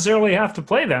don't necessarily have to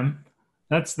play them.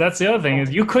 That's the other thing, is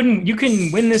you can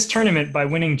win this tournament by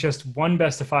winning just one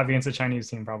best of five against a Chinese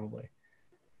team, probably.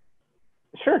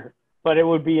 Sure, but it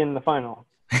would be in the final.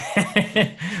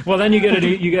 Well, then you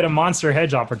get a monster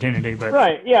hedge opportunity. But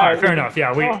right, yeah, right, fair enough.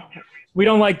 Yeah, we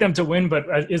don't like them to win,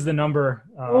 but is the number?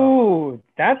 Ooh,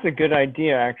 that's a good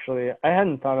idea. Actually, I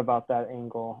hadn't thought about that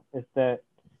angle. Is that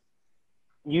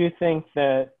you think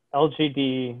that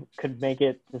LGD could make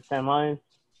it to semis,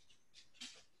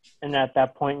 and at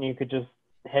that point you could just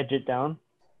hedge it down?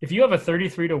 If you have a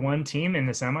 33-1 team in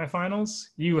the semifinals,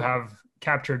 you have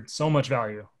captured so much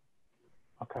value.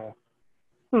 Okay.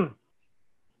 All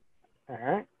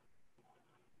right.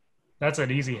 That's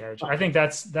an easy hedge. I think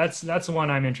that's the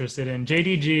one I'm interested in.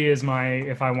 JDG is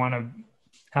if I want to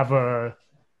have a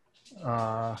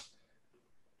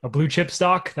blue chip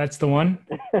stock, that's the one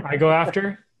I go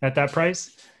after at that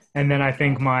price. And then I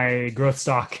think my growth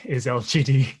stock is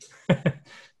LGD.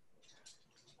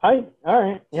 All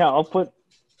right. Yeah, I'll put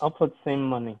same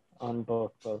money on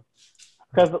both those.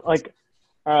 Because like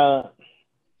uh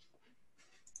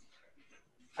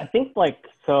I think like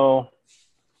so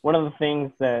one of the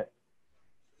things that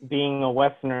being a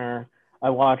Westerner, I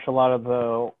watch a lot of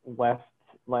the West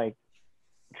like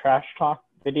trash talk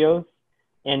videos,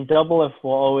 and Double F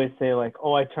will always say like,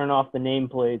 "Oh, I turn off the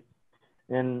nameplates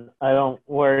and I don't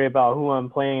worry about who I'm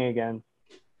playing against."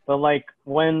 But like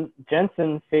when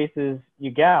Jensen faces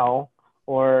Yugao,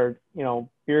 or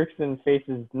Bjergsen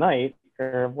faces Knight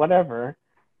or whatever,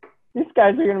 these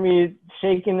guys are gonna be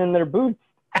shaking in their boots.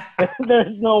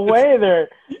 There's no way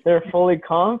they're fully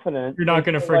confident. You're not And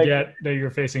going to so, like, forget that you're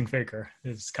facing Faker.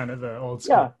 It's kind of the old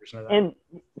school yeah, version of that. and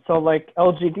so like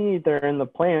LGD, they're in the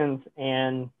plans,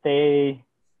 and it's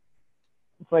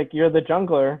like you're the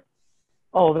jungler.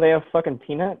 Oh, they have fucking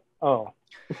Peanut. Oh,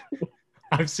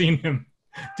 I've seen him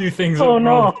do things in oh the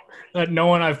world no. that no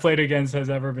one I've played against has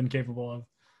ever been capable of.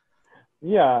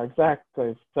 Yeah,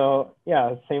 exactly. So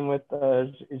yeah, same with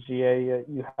GA.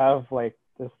 You have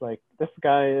this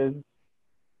guy is There's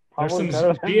probably some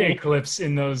better than GA me. clips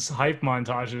in those hype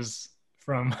montages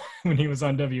from when he was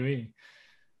on WE.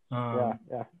 Yeah, Um,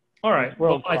 yeah. all He's right.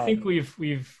 Well, world I class. think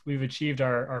we've achieved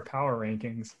our power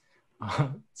rankings.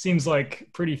 Seems like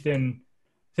pretty thin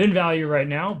value right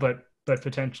now, but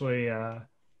potentially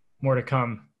more to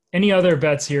come. Any other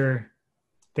bets here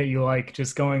that you like?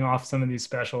 Just going off some of these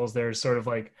specials, there's sort of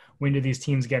like, when do these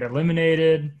teams get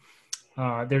eliminated?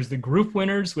 There's the group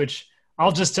winners, which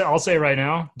I'll say right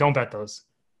now, don't bet those,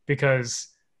 because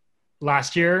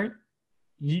last year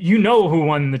you know who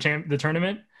won the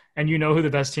tournament, and you know who the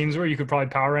best teams were. You could probably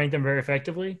power rank them very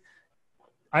effectively.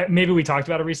 Maybe we talked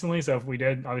about it recently, so if we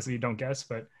did, obviously you don't guess,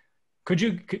 but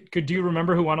do you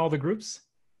remember who won all the groups?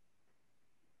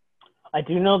 I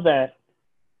do know that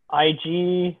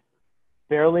IG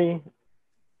barely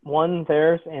won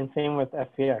theirs, and same with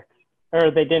FPX. Or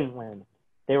they didn't win.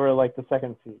 They were like the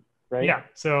second seed, right? Yeah,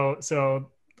 so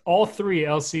all three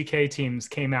LCK teams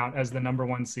came out as the number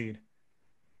one seed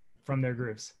from their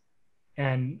groups,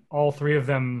 and all three of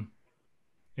them,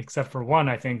 except for one,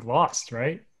 I think, lost,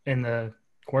 right, in the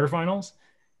quarterfinals.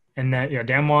 And then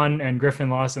Damwon and Griffin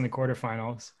lost in the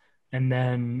quarterfinals, and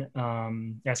then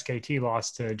SKT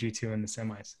lost to G2 in the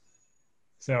semis.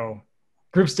 So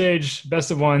group stage,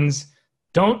 best of ones.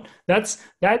 Don't that's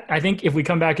that I think if we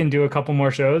come back and do a couple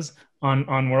more shows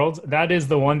on Worlds, that is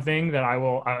the one thing that I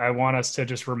want us to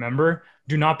just remember.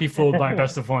 Do not be fooled by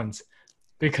best of ones,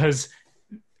 because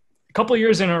a couple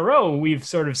years in a row we've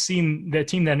sort of seen the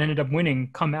team that ended up winning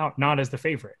come out not as the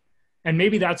favorite. And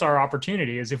maybe that's our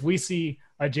opportunity, is if we see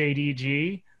a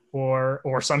JDG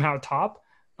or somehow top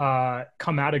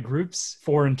come out of groups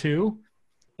 4-2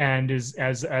 and is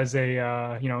as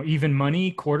a even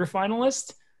money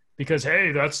quarterfinalist, because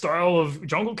hey, that style of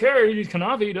jungle carry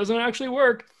Kanavi doesn't actually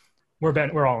work.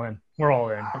 We're all in. We're all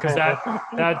in, because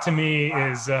that to me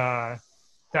is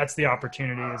that's the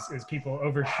opportunity, is people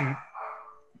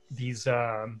these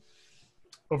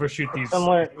overshoot these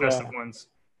Similar, best of yeah. ones.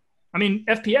 I mean,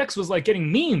 FPX was like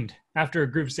getting memed after a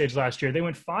group stage last year. They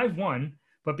went 5-1,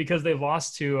 but because they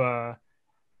lost to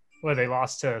they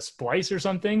lost to Splice or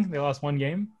something. They lost one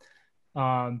game.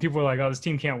 People were like, "Oh, this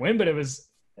team can't win." But it was,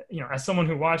 as someone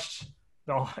who watched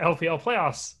the LPL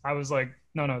playoffs, I was like,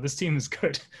 "No, this team is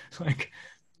good." Like,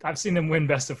 I've seen them win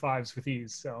best of fives with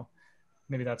ease. So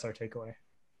maybe that's our takeaway.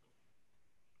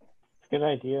 Good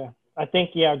idea. I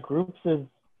think, yeah, groups is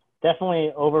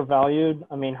definitely overvalued.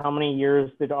 I mean, how many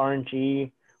years did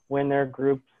RNG win their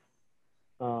groups?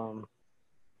 Um,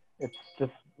 it's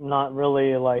just not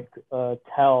really like a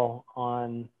tell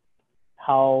on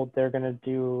how they're going to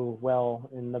do well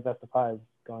in the best of fives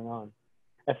going on.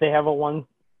 If they have a one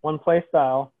play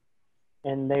style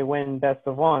and they win best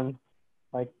of one,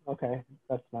 like, okay,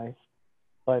 that's nice.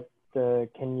 But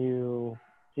can you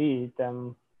see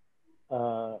them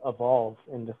evolve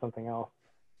into something else?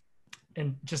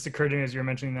 And just occurred to me as you're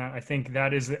mentioning that, I think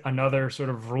that is another sort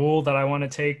of rule that I want to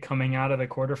take coming out of the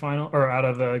quarterfinal or out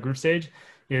of the group stage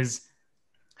is,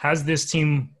 has this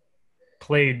team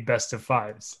played best of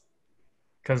fives?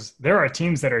 Because there are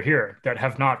teams that are here that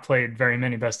have not played very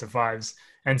many best of fives,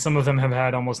 and some of them have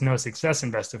had almost no success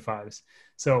in best of fives.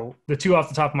 So the two off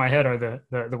the top of my head are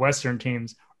the Western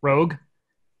teams, Rogue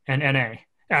and NA.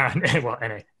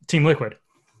 NA, Team Liquid.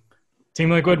 Team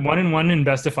Liquid, Okay. 1-1 in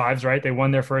best of fives, right? They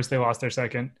won their first, they lost their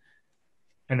second,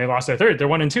 and they lost their third. They're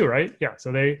 1-2, right? Yeah.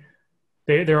 So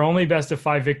they're only best of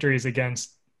five victories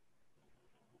against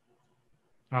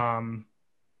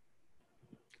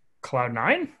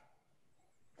Cloud9.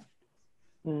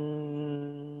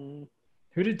 Mm,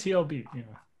 Who did TL beat? Yeah.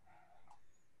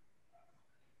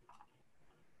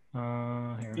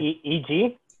 Here.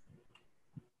 EG?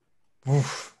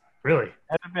 Oof, really?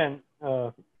 That have been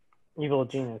Evil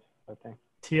Genius, I think.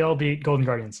 TL beat Golden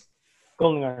Guardians.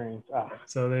 Golden Guardians. Ah.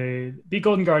 So they beat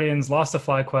Golden Guardians, lost to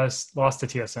FlyQuest, lost to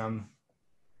TSM.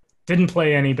 Didn't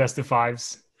play any best of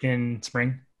fives in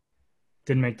spring.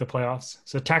 Didn't make the playoffs.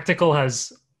 So Tactical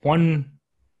has one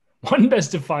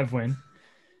best of five win.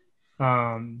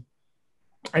 And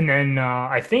then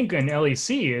I think in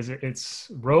LEC it's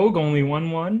Rogue only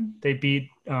won one. They beat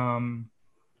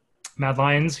Mad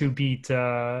Lions, who beat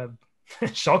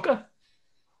Schalke.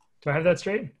 Do I have that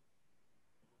straight?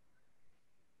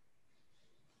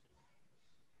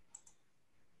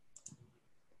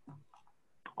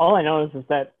 All I know is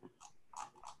that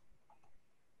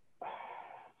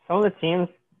some of the teams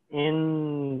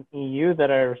in EU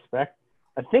that I respect,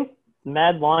 I think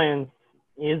Mad Lions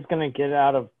is going to get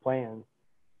out of play-in.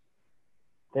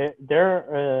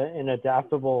 They're an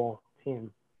adaptable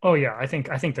team. Oh yeah, I think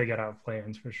they get out of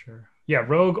play-ins for sure. Yeah,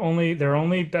 Rogue their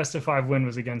only best of five win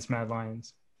was against Mad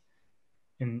Lions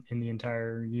in the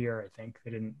entire year. I think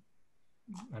they didn't.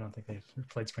 I don't think they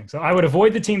played spring. So I would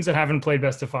avoid the teams that haven't played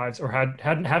best of fives or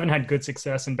haven't had good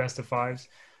success in best of fives.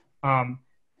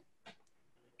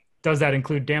 Does that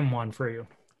include Damwon for you?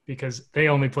 Because they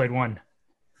only played one.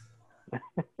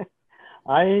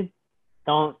 I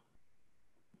don't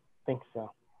think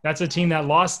so. That's a team that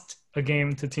lost a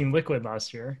game to Team Liquid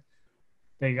last year.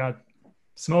 They got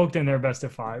smoked in their best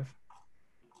of five.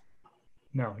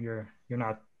 No, you're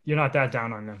not that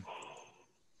down on them.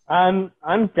 I'm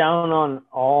down on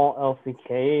all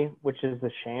LCK, which is a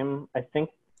shame. I think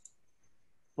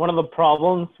one of the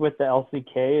problems with the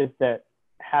LCK is that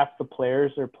half the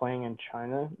players are playing in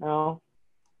China now,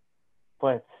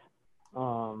 but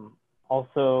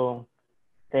also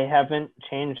they haven't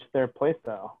changed their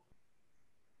playstyle.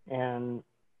 And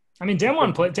I mean,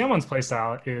 Damwon's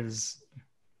playstyle is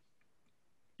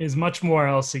much more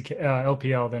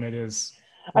LPL than it is.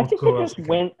 I think they just LCK.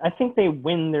 win. I think they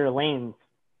win their lanes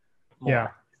more. Yeah,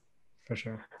 for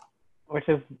sure. Which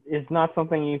is not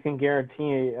something you can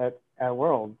guarantee at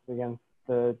Worlds against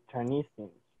the Chinese teams.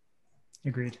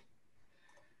 Agreed.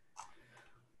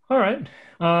 All right.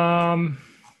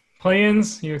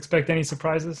 Play-ins, you expect any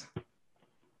surprises?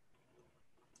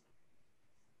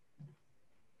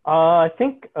 I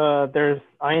think there's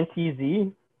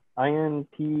INTZ.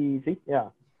 INTZ, yeah.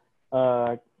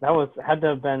 That had to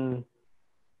have been,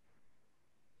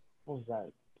 what was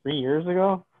that, 3 years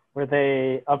ago, where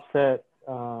they upset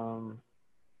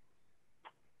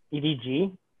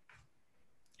EDG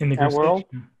In the at group World.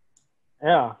 stage?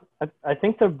 Yeah, I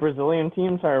think the Brazilian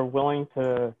teams are willing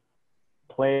to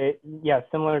play,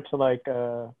 similar to like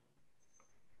GAM,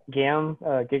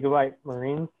 Gigabyte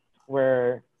Marines,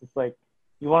 where it's like,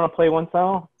 you want to play one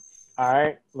style? All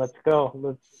right, let's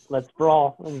go. Let's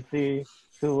brawl and see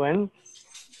who wins.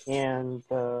 And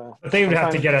but they would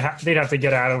have to they'd have to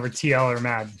get out over TL or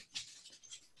Mad.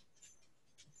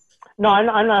 No,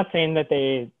 I'm not saying that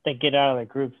they get out of the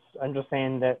groups. I'm just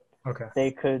saying that they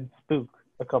could spook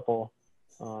a couple,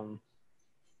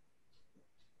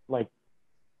 like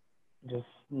just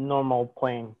normal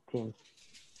playing teams.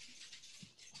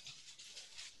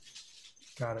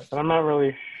 Got it. But I'm not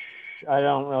really. I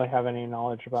don't really have any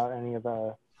knowledge about any of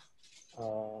the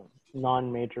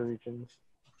non-major regions.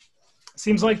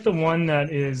 Seems like the one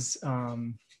that is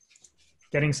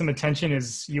getting some attention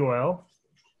is UL.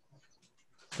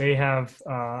 They have,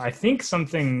 I think, some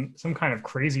kind of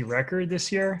crazy record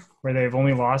this year where they've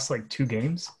only lost like 2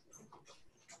 games,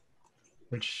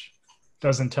 which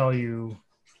doesn't tell you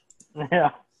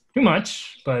too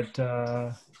much. But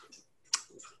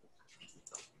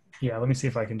yeah, let me see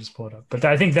if I can just pull it up. But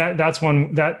I think that's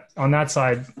one that on that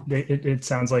side, it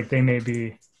sounds like they may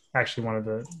be actually one of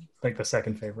the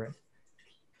second favorite.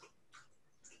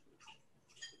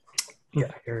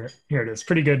 Yeah, here it is.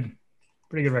 Pretty good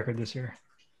record this year.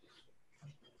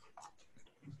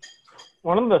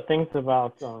 One of the things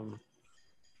about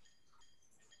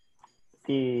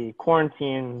the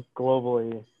quarantine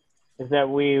globally is that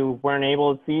we weren't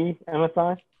able to see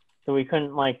MSI, so we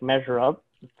couldn't like measure up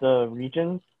the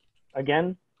regions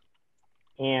again,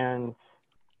 and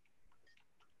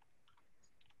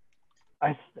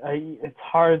it's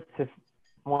hard to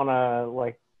want to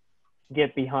like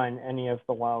get behind any of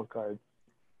the wild cards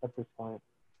at this point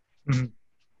because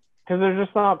they're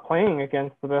just not playing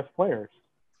against the best players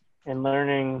and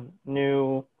learning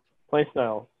new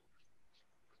playstyles.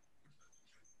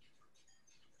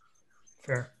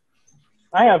 Fair.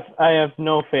 I have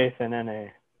no faith in NA.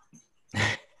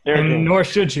 And nor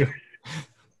should you.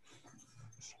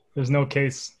 There's no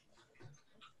case.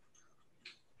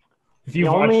 The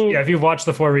only If you've watched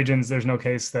the four regions, there's no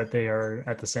case that they are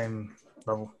at the same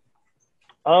level.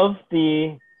 of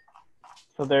the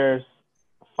so there's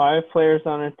 5 players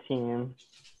on a team.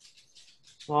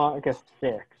 Well, I guess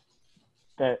 6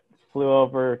 that flew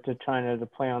over to China to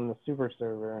play on the super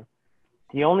server.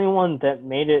 The only one that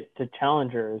made it to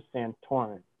Challenger is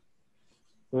Santorin,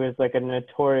 who is like a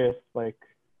notorious like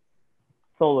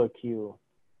solo queue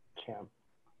champ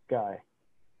guy.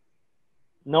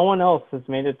 No one else has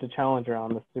made it to Challenger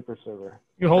on the super server.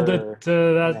 You hold it to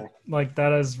that like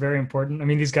that is very important. I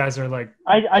mean, these guys are like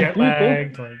jet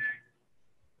lagged.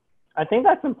 I think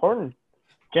that's important.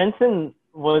 Jensen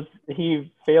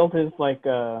he failed his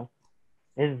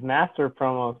his master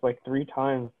promos like 3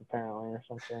 times apparently or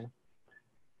something.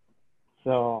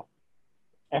 So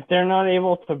if they're not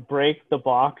able to break the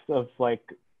box of like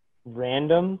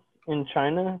randoms in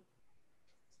China,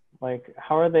 like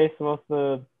how are they supposed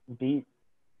to beat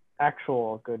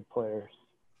actual good players?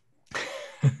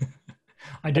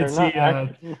 I did see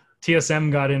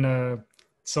TSM got in a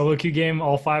solo queue game,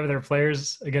 all 5 of their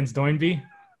players against Doinby.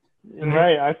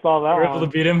 Right, I saw that. They were able to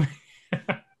beat him.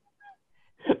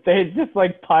 They just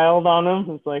like piled on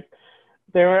him. It's like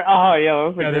they were. Oh yeah,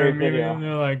 that was a great video.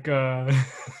 They're like,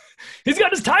 he's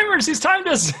got his timers. He's timed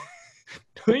us.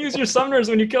 Don't use your summoners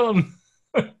when you kill him.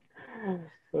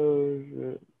 Oh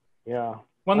shit. Yeah.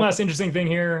 One last interesting thing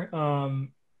here.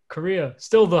 Korea,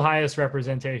 still the highest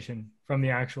representation from the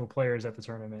actual players at the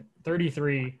tournament.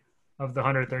 33 of the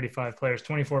 135 players,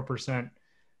 24%,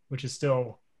 which is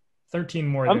still 13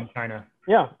 more than China.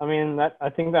 Yeah, I mean I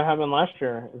think that happened last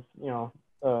year.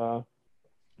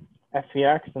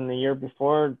 FPX and the year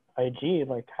before IG,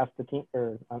 like half the team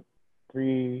or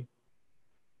 2/5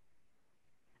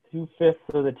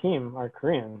 of the team are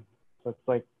Korean. So it's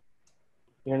like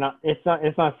it's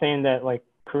not saying that like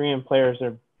Korean players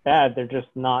are bad. They're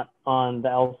just not on the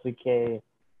LCK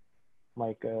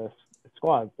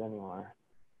squads anymore.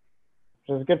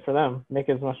 Which is good for them. Make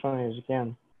as much money as you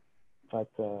can. But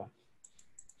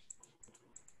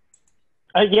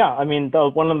yeah, I mean,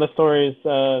 one of the stories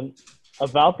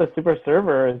about the super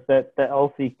server is that the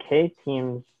LCK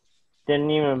teams didn't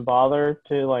even bother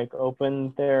to like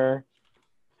open their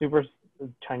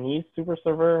Chinese super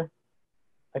server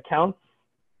accounts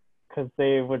because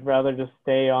they would rather just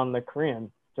stay on the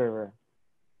Korean server.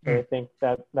 So I think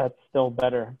that's still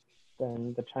better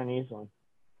than the Chinese one.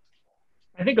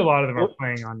 I think a lot of them are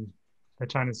playing on the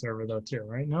China server though too,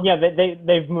 right? No? Yeah,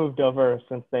 they've moved over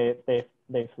since they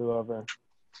flew over.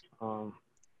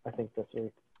 I think this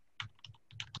week.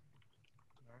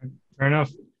 Fair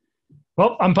enough.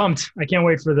 Well, I'm pumped. I can't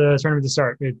wait for the tournament to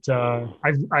start.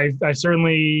 I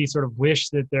certainly sort of wish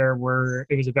that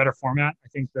it was a better format. I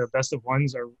think the best of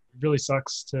ones really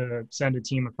sucks to send a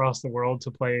team across the world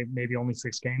to play maybe only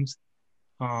 6 games,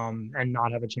 and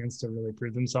not have a chance to really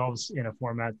prove themselves in a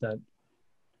format that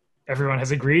everyone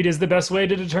has agreed is the best way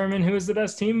to determine who is the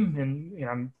best team. And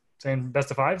I'm saying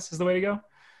best of 5s is the way to go.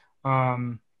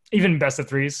 Even best of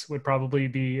 3s would probably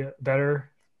be better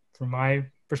from my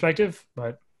perspective,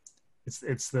 but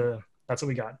that's what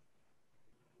we got.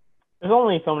 There's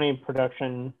only so many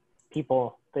production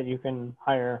people that you can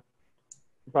hire,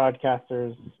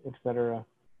 broadcasters, etc.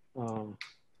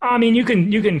 I mean, you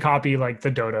can copy like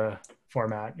the Dota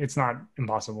format. It's not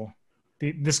impossible.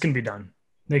 This can be done.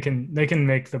 They can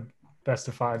make the best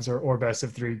of 5s or best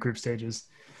of 3 group stages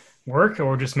work,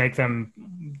 or just make them.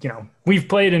 We've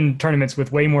played in tournaments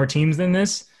with way more teams than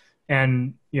this,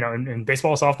 and in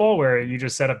baseball, softball, where you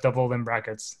just set up double limb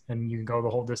brackets and you can go the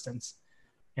whole distance,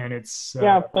 and it's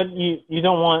yeah, but you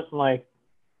don't want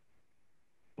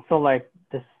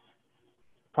this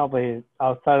probably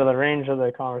outside of the range of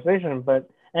the conversation, but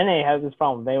NA has this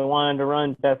problem. They wanted to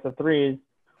run best of 3s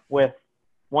with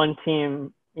one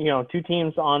team, 2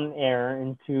 teams on air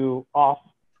and 2 off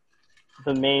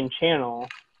the main channel,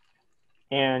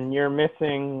 and you're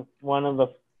missing one of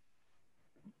the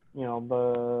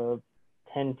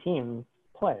 10 teams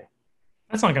play.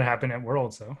 That's not going to happen at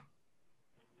Worlds, though.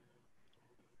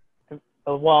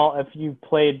 Well, if you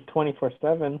played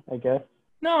 24/7, I guess.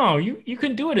 No, you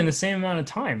can do it in the same amount of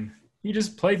time. You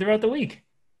just play throughout the week.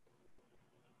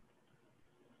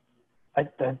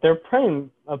 They're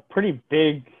playing a pretty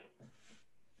big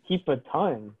heap of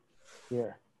time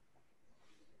here.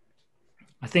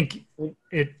 I think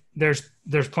there's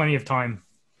plenty of time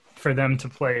for them to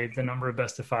play the number of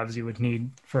best of 5s you would need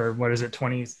for,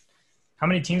 20? How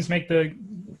many teams make the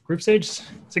group stage?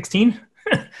 16?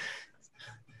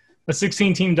 A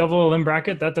 16-team double limb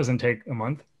bracket, that doesn't take a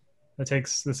month. That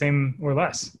takes the same or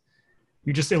less.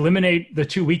 You just eliminate the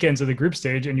 2 weekends of the group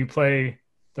stage and you play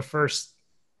the first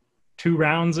two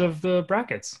rounds of the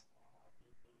brackets.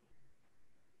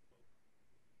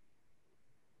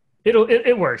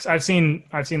 It works. I've seen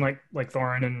like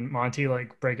Thorin and Monty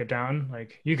like break it down.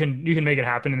 Like you can make it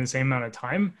happen in the same amount of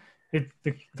time.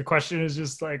 The question is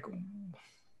just like,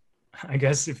 I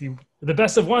guess if you the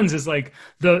best of ones is like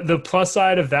the plus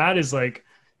side of that is like,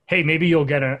 hey, maybe you'll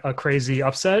get a crazy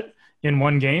upset in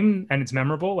one game and it's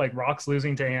memorable, like Rocks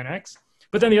losing to ANX.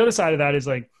 But then the other side of that is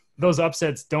like those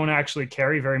upsets don't actually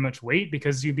carry very much weight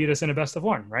because you beat us in a best of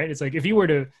one, right? It's like if you were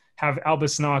to have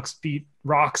Albus Nox beat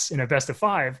Rocks in a best of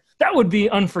five, that would be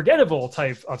unforgettable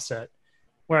type upset.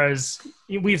 Whereas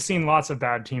we've seen lots of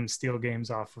bad teams steal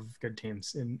games off of good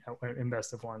teams in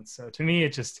best of ones. So to me,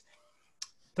 it just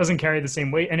doesn't carry the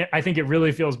same weight. And I think it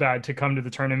really feels bad to come to the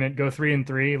tournament, go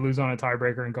 3-3, lose on a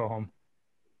tiebreaker, and go home.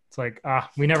 It's like,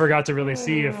 we never got to really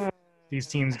see if these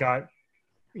teams got.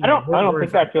 I don't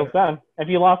think that feels bad. If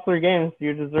you lost 3 games,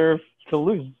 you deserve to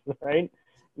lose, right?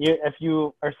 If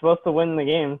you are supposed to win the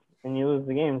games and you lose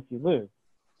the games, you lose.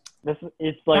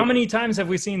 It's like, how many times have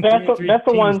we seen best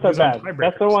of ones are bad.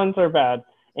 Best of tiebreakers? ones are bad.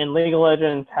 And League of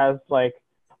Legends has like,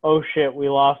 oh shit, we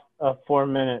lost a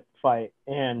 4-minute fight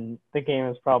and the game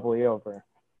is probably over.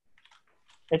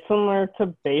 It's similar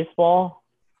to baseball.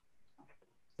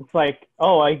 It's like,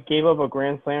 oh, I gave up a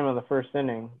grand slam in the first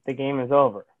inning. The game is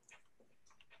over.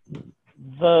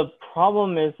 The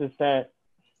problem is that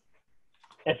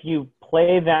if you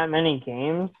play that many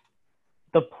games,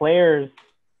 the players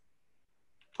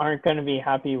aren't going to be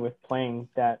happy with playing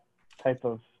that type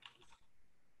of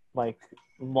like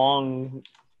long,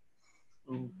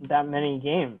 that many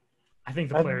games. I think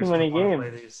the That's players too many don't want to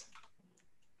games. play these.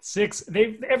 6.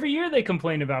 Every year they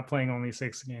complain about playing only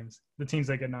 6 games. The teams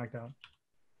that get knocked out.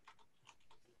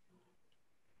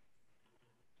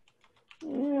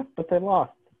 Yeah, but they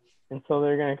lost. And so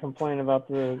they're going to complain about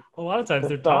a lot of times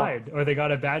they're tied or they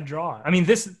got a bad draw. I mean,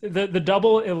 the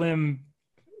double elim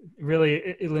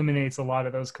really eliminates a lot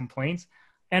of those complaints.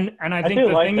 And I think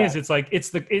the thing is, it's like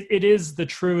it is the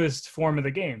truest form of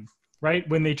the game, right?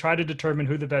 When they try to determine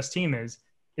who the best team is,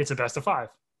 it's a best of 5,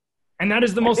 and that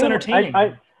is the most entertaining.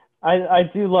 I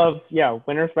do love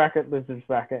winners bracket, losers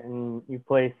bracket, and you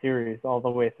play series all the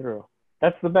way through.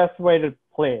 That's the best way to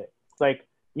play it. It's like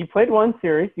you played one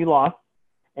series, you lost,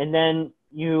 and then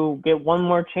you get one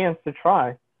more chance to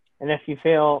try, and if you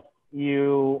fail,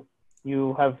 you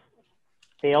have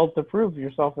failed to prove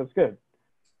yourself as good.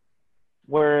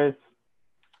 Whereas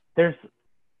there's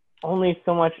only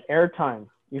so much airtime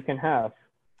you can have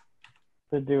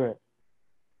to do it.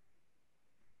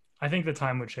 I think the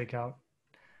time would shake out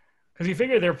because you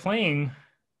figure they're playing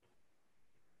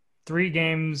 3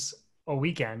 games a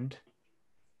weekend.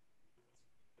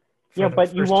 Yeah,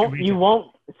 but you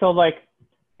won't. So like,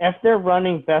 if they're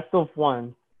running best of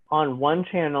one on one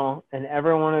channel and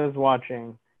everyone is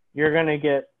watching, you're gonna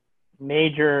get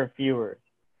major viewers.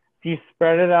 If you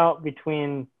spread it out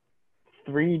between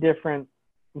 3 different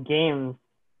games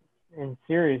and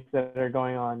series that are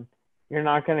going on, you're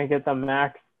not going to get the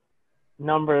max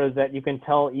number that you can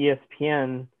tell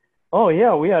ESPN, oh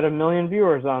yeah, we had 1 million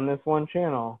viewers on this one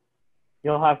channel.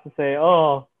 You'll have to say,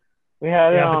 oh, we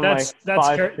had it on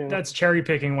that's cherry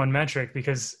picking one metric,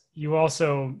 because you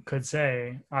also could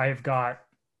say I've got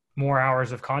more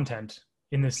hours of content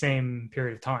in the same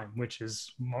period of time, which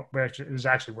is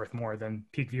actually worth more than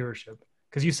peak viewership,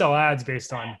 because you sell ads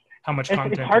based on how much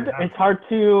content. It's hard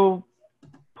to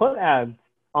put ads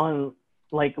on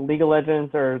like League of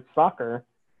Legends or soccer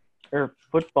or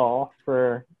football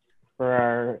for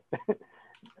our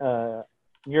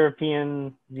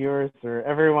European viewers or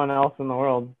everyone else in the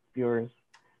world viewers.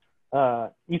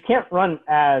 You can't run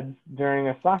ads during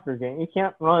a soccer game. You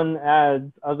can't run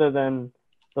ads other than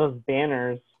those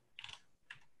banners.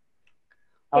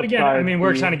 But again, I mean,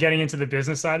 we're kind of getting into the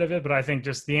business side of it, but I think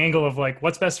just the angle of like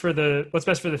what's best for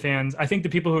the fans. I think the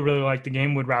people who really like the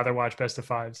game would rather watch best of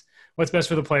 5s. What's best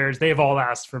for the players? They have all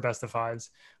asked for best of 5s.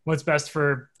 What's best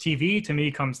for TV to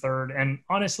me comes third. And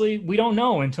honestly, we don't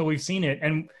know until we've seen it.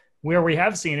 And where we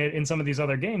have seen it in some of these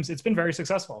other games, it's been very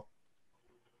successful.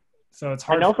 So it's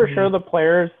hard. I know for sure the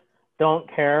players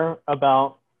don't care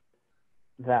about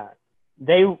that.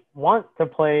 They want to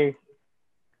play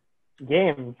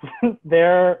games.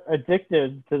 They're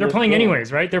addicted to. They're playing game.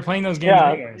 Anyways, right? They're playing those games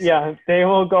anyways. Yeah, they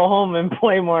will go home and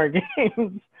play more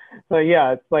games. So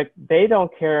yeah, it's like they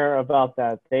don't care about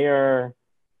that. They are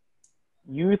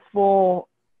youthful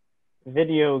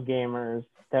video gamers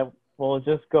that will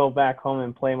just go back home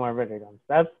and play more video games.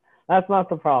 That's not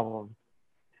the problem.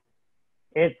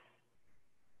 It's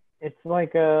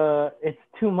like it's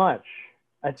too much.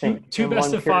 I Two think, two in best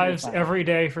one of period of fives time. every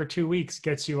day for 2 weeks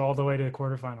gets you all the way to the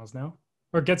quarterfinals, no?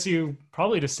 Or gets you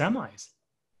probably to semis.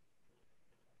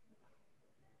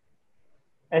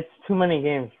 It's too many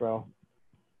games, bro.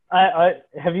 I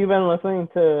have you been listening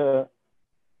to?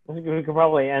 We could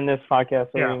probably end this podcast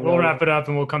so we Yeah, can we'll go wrap to. it up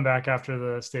and we'll come back after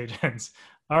the stage ends.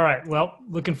 All right. Well,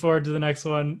 looking forward to the next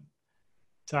one.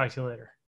 Talk to you later.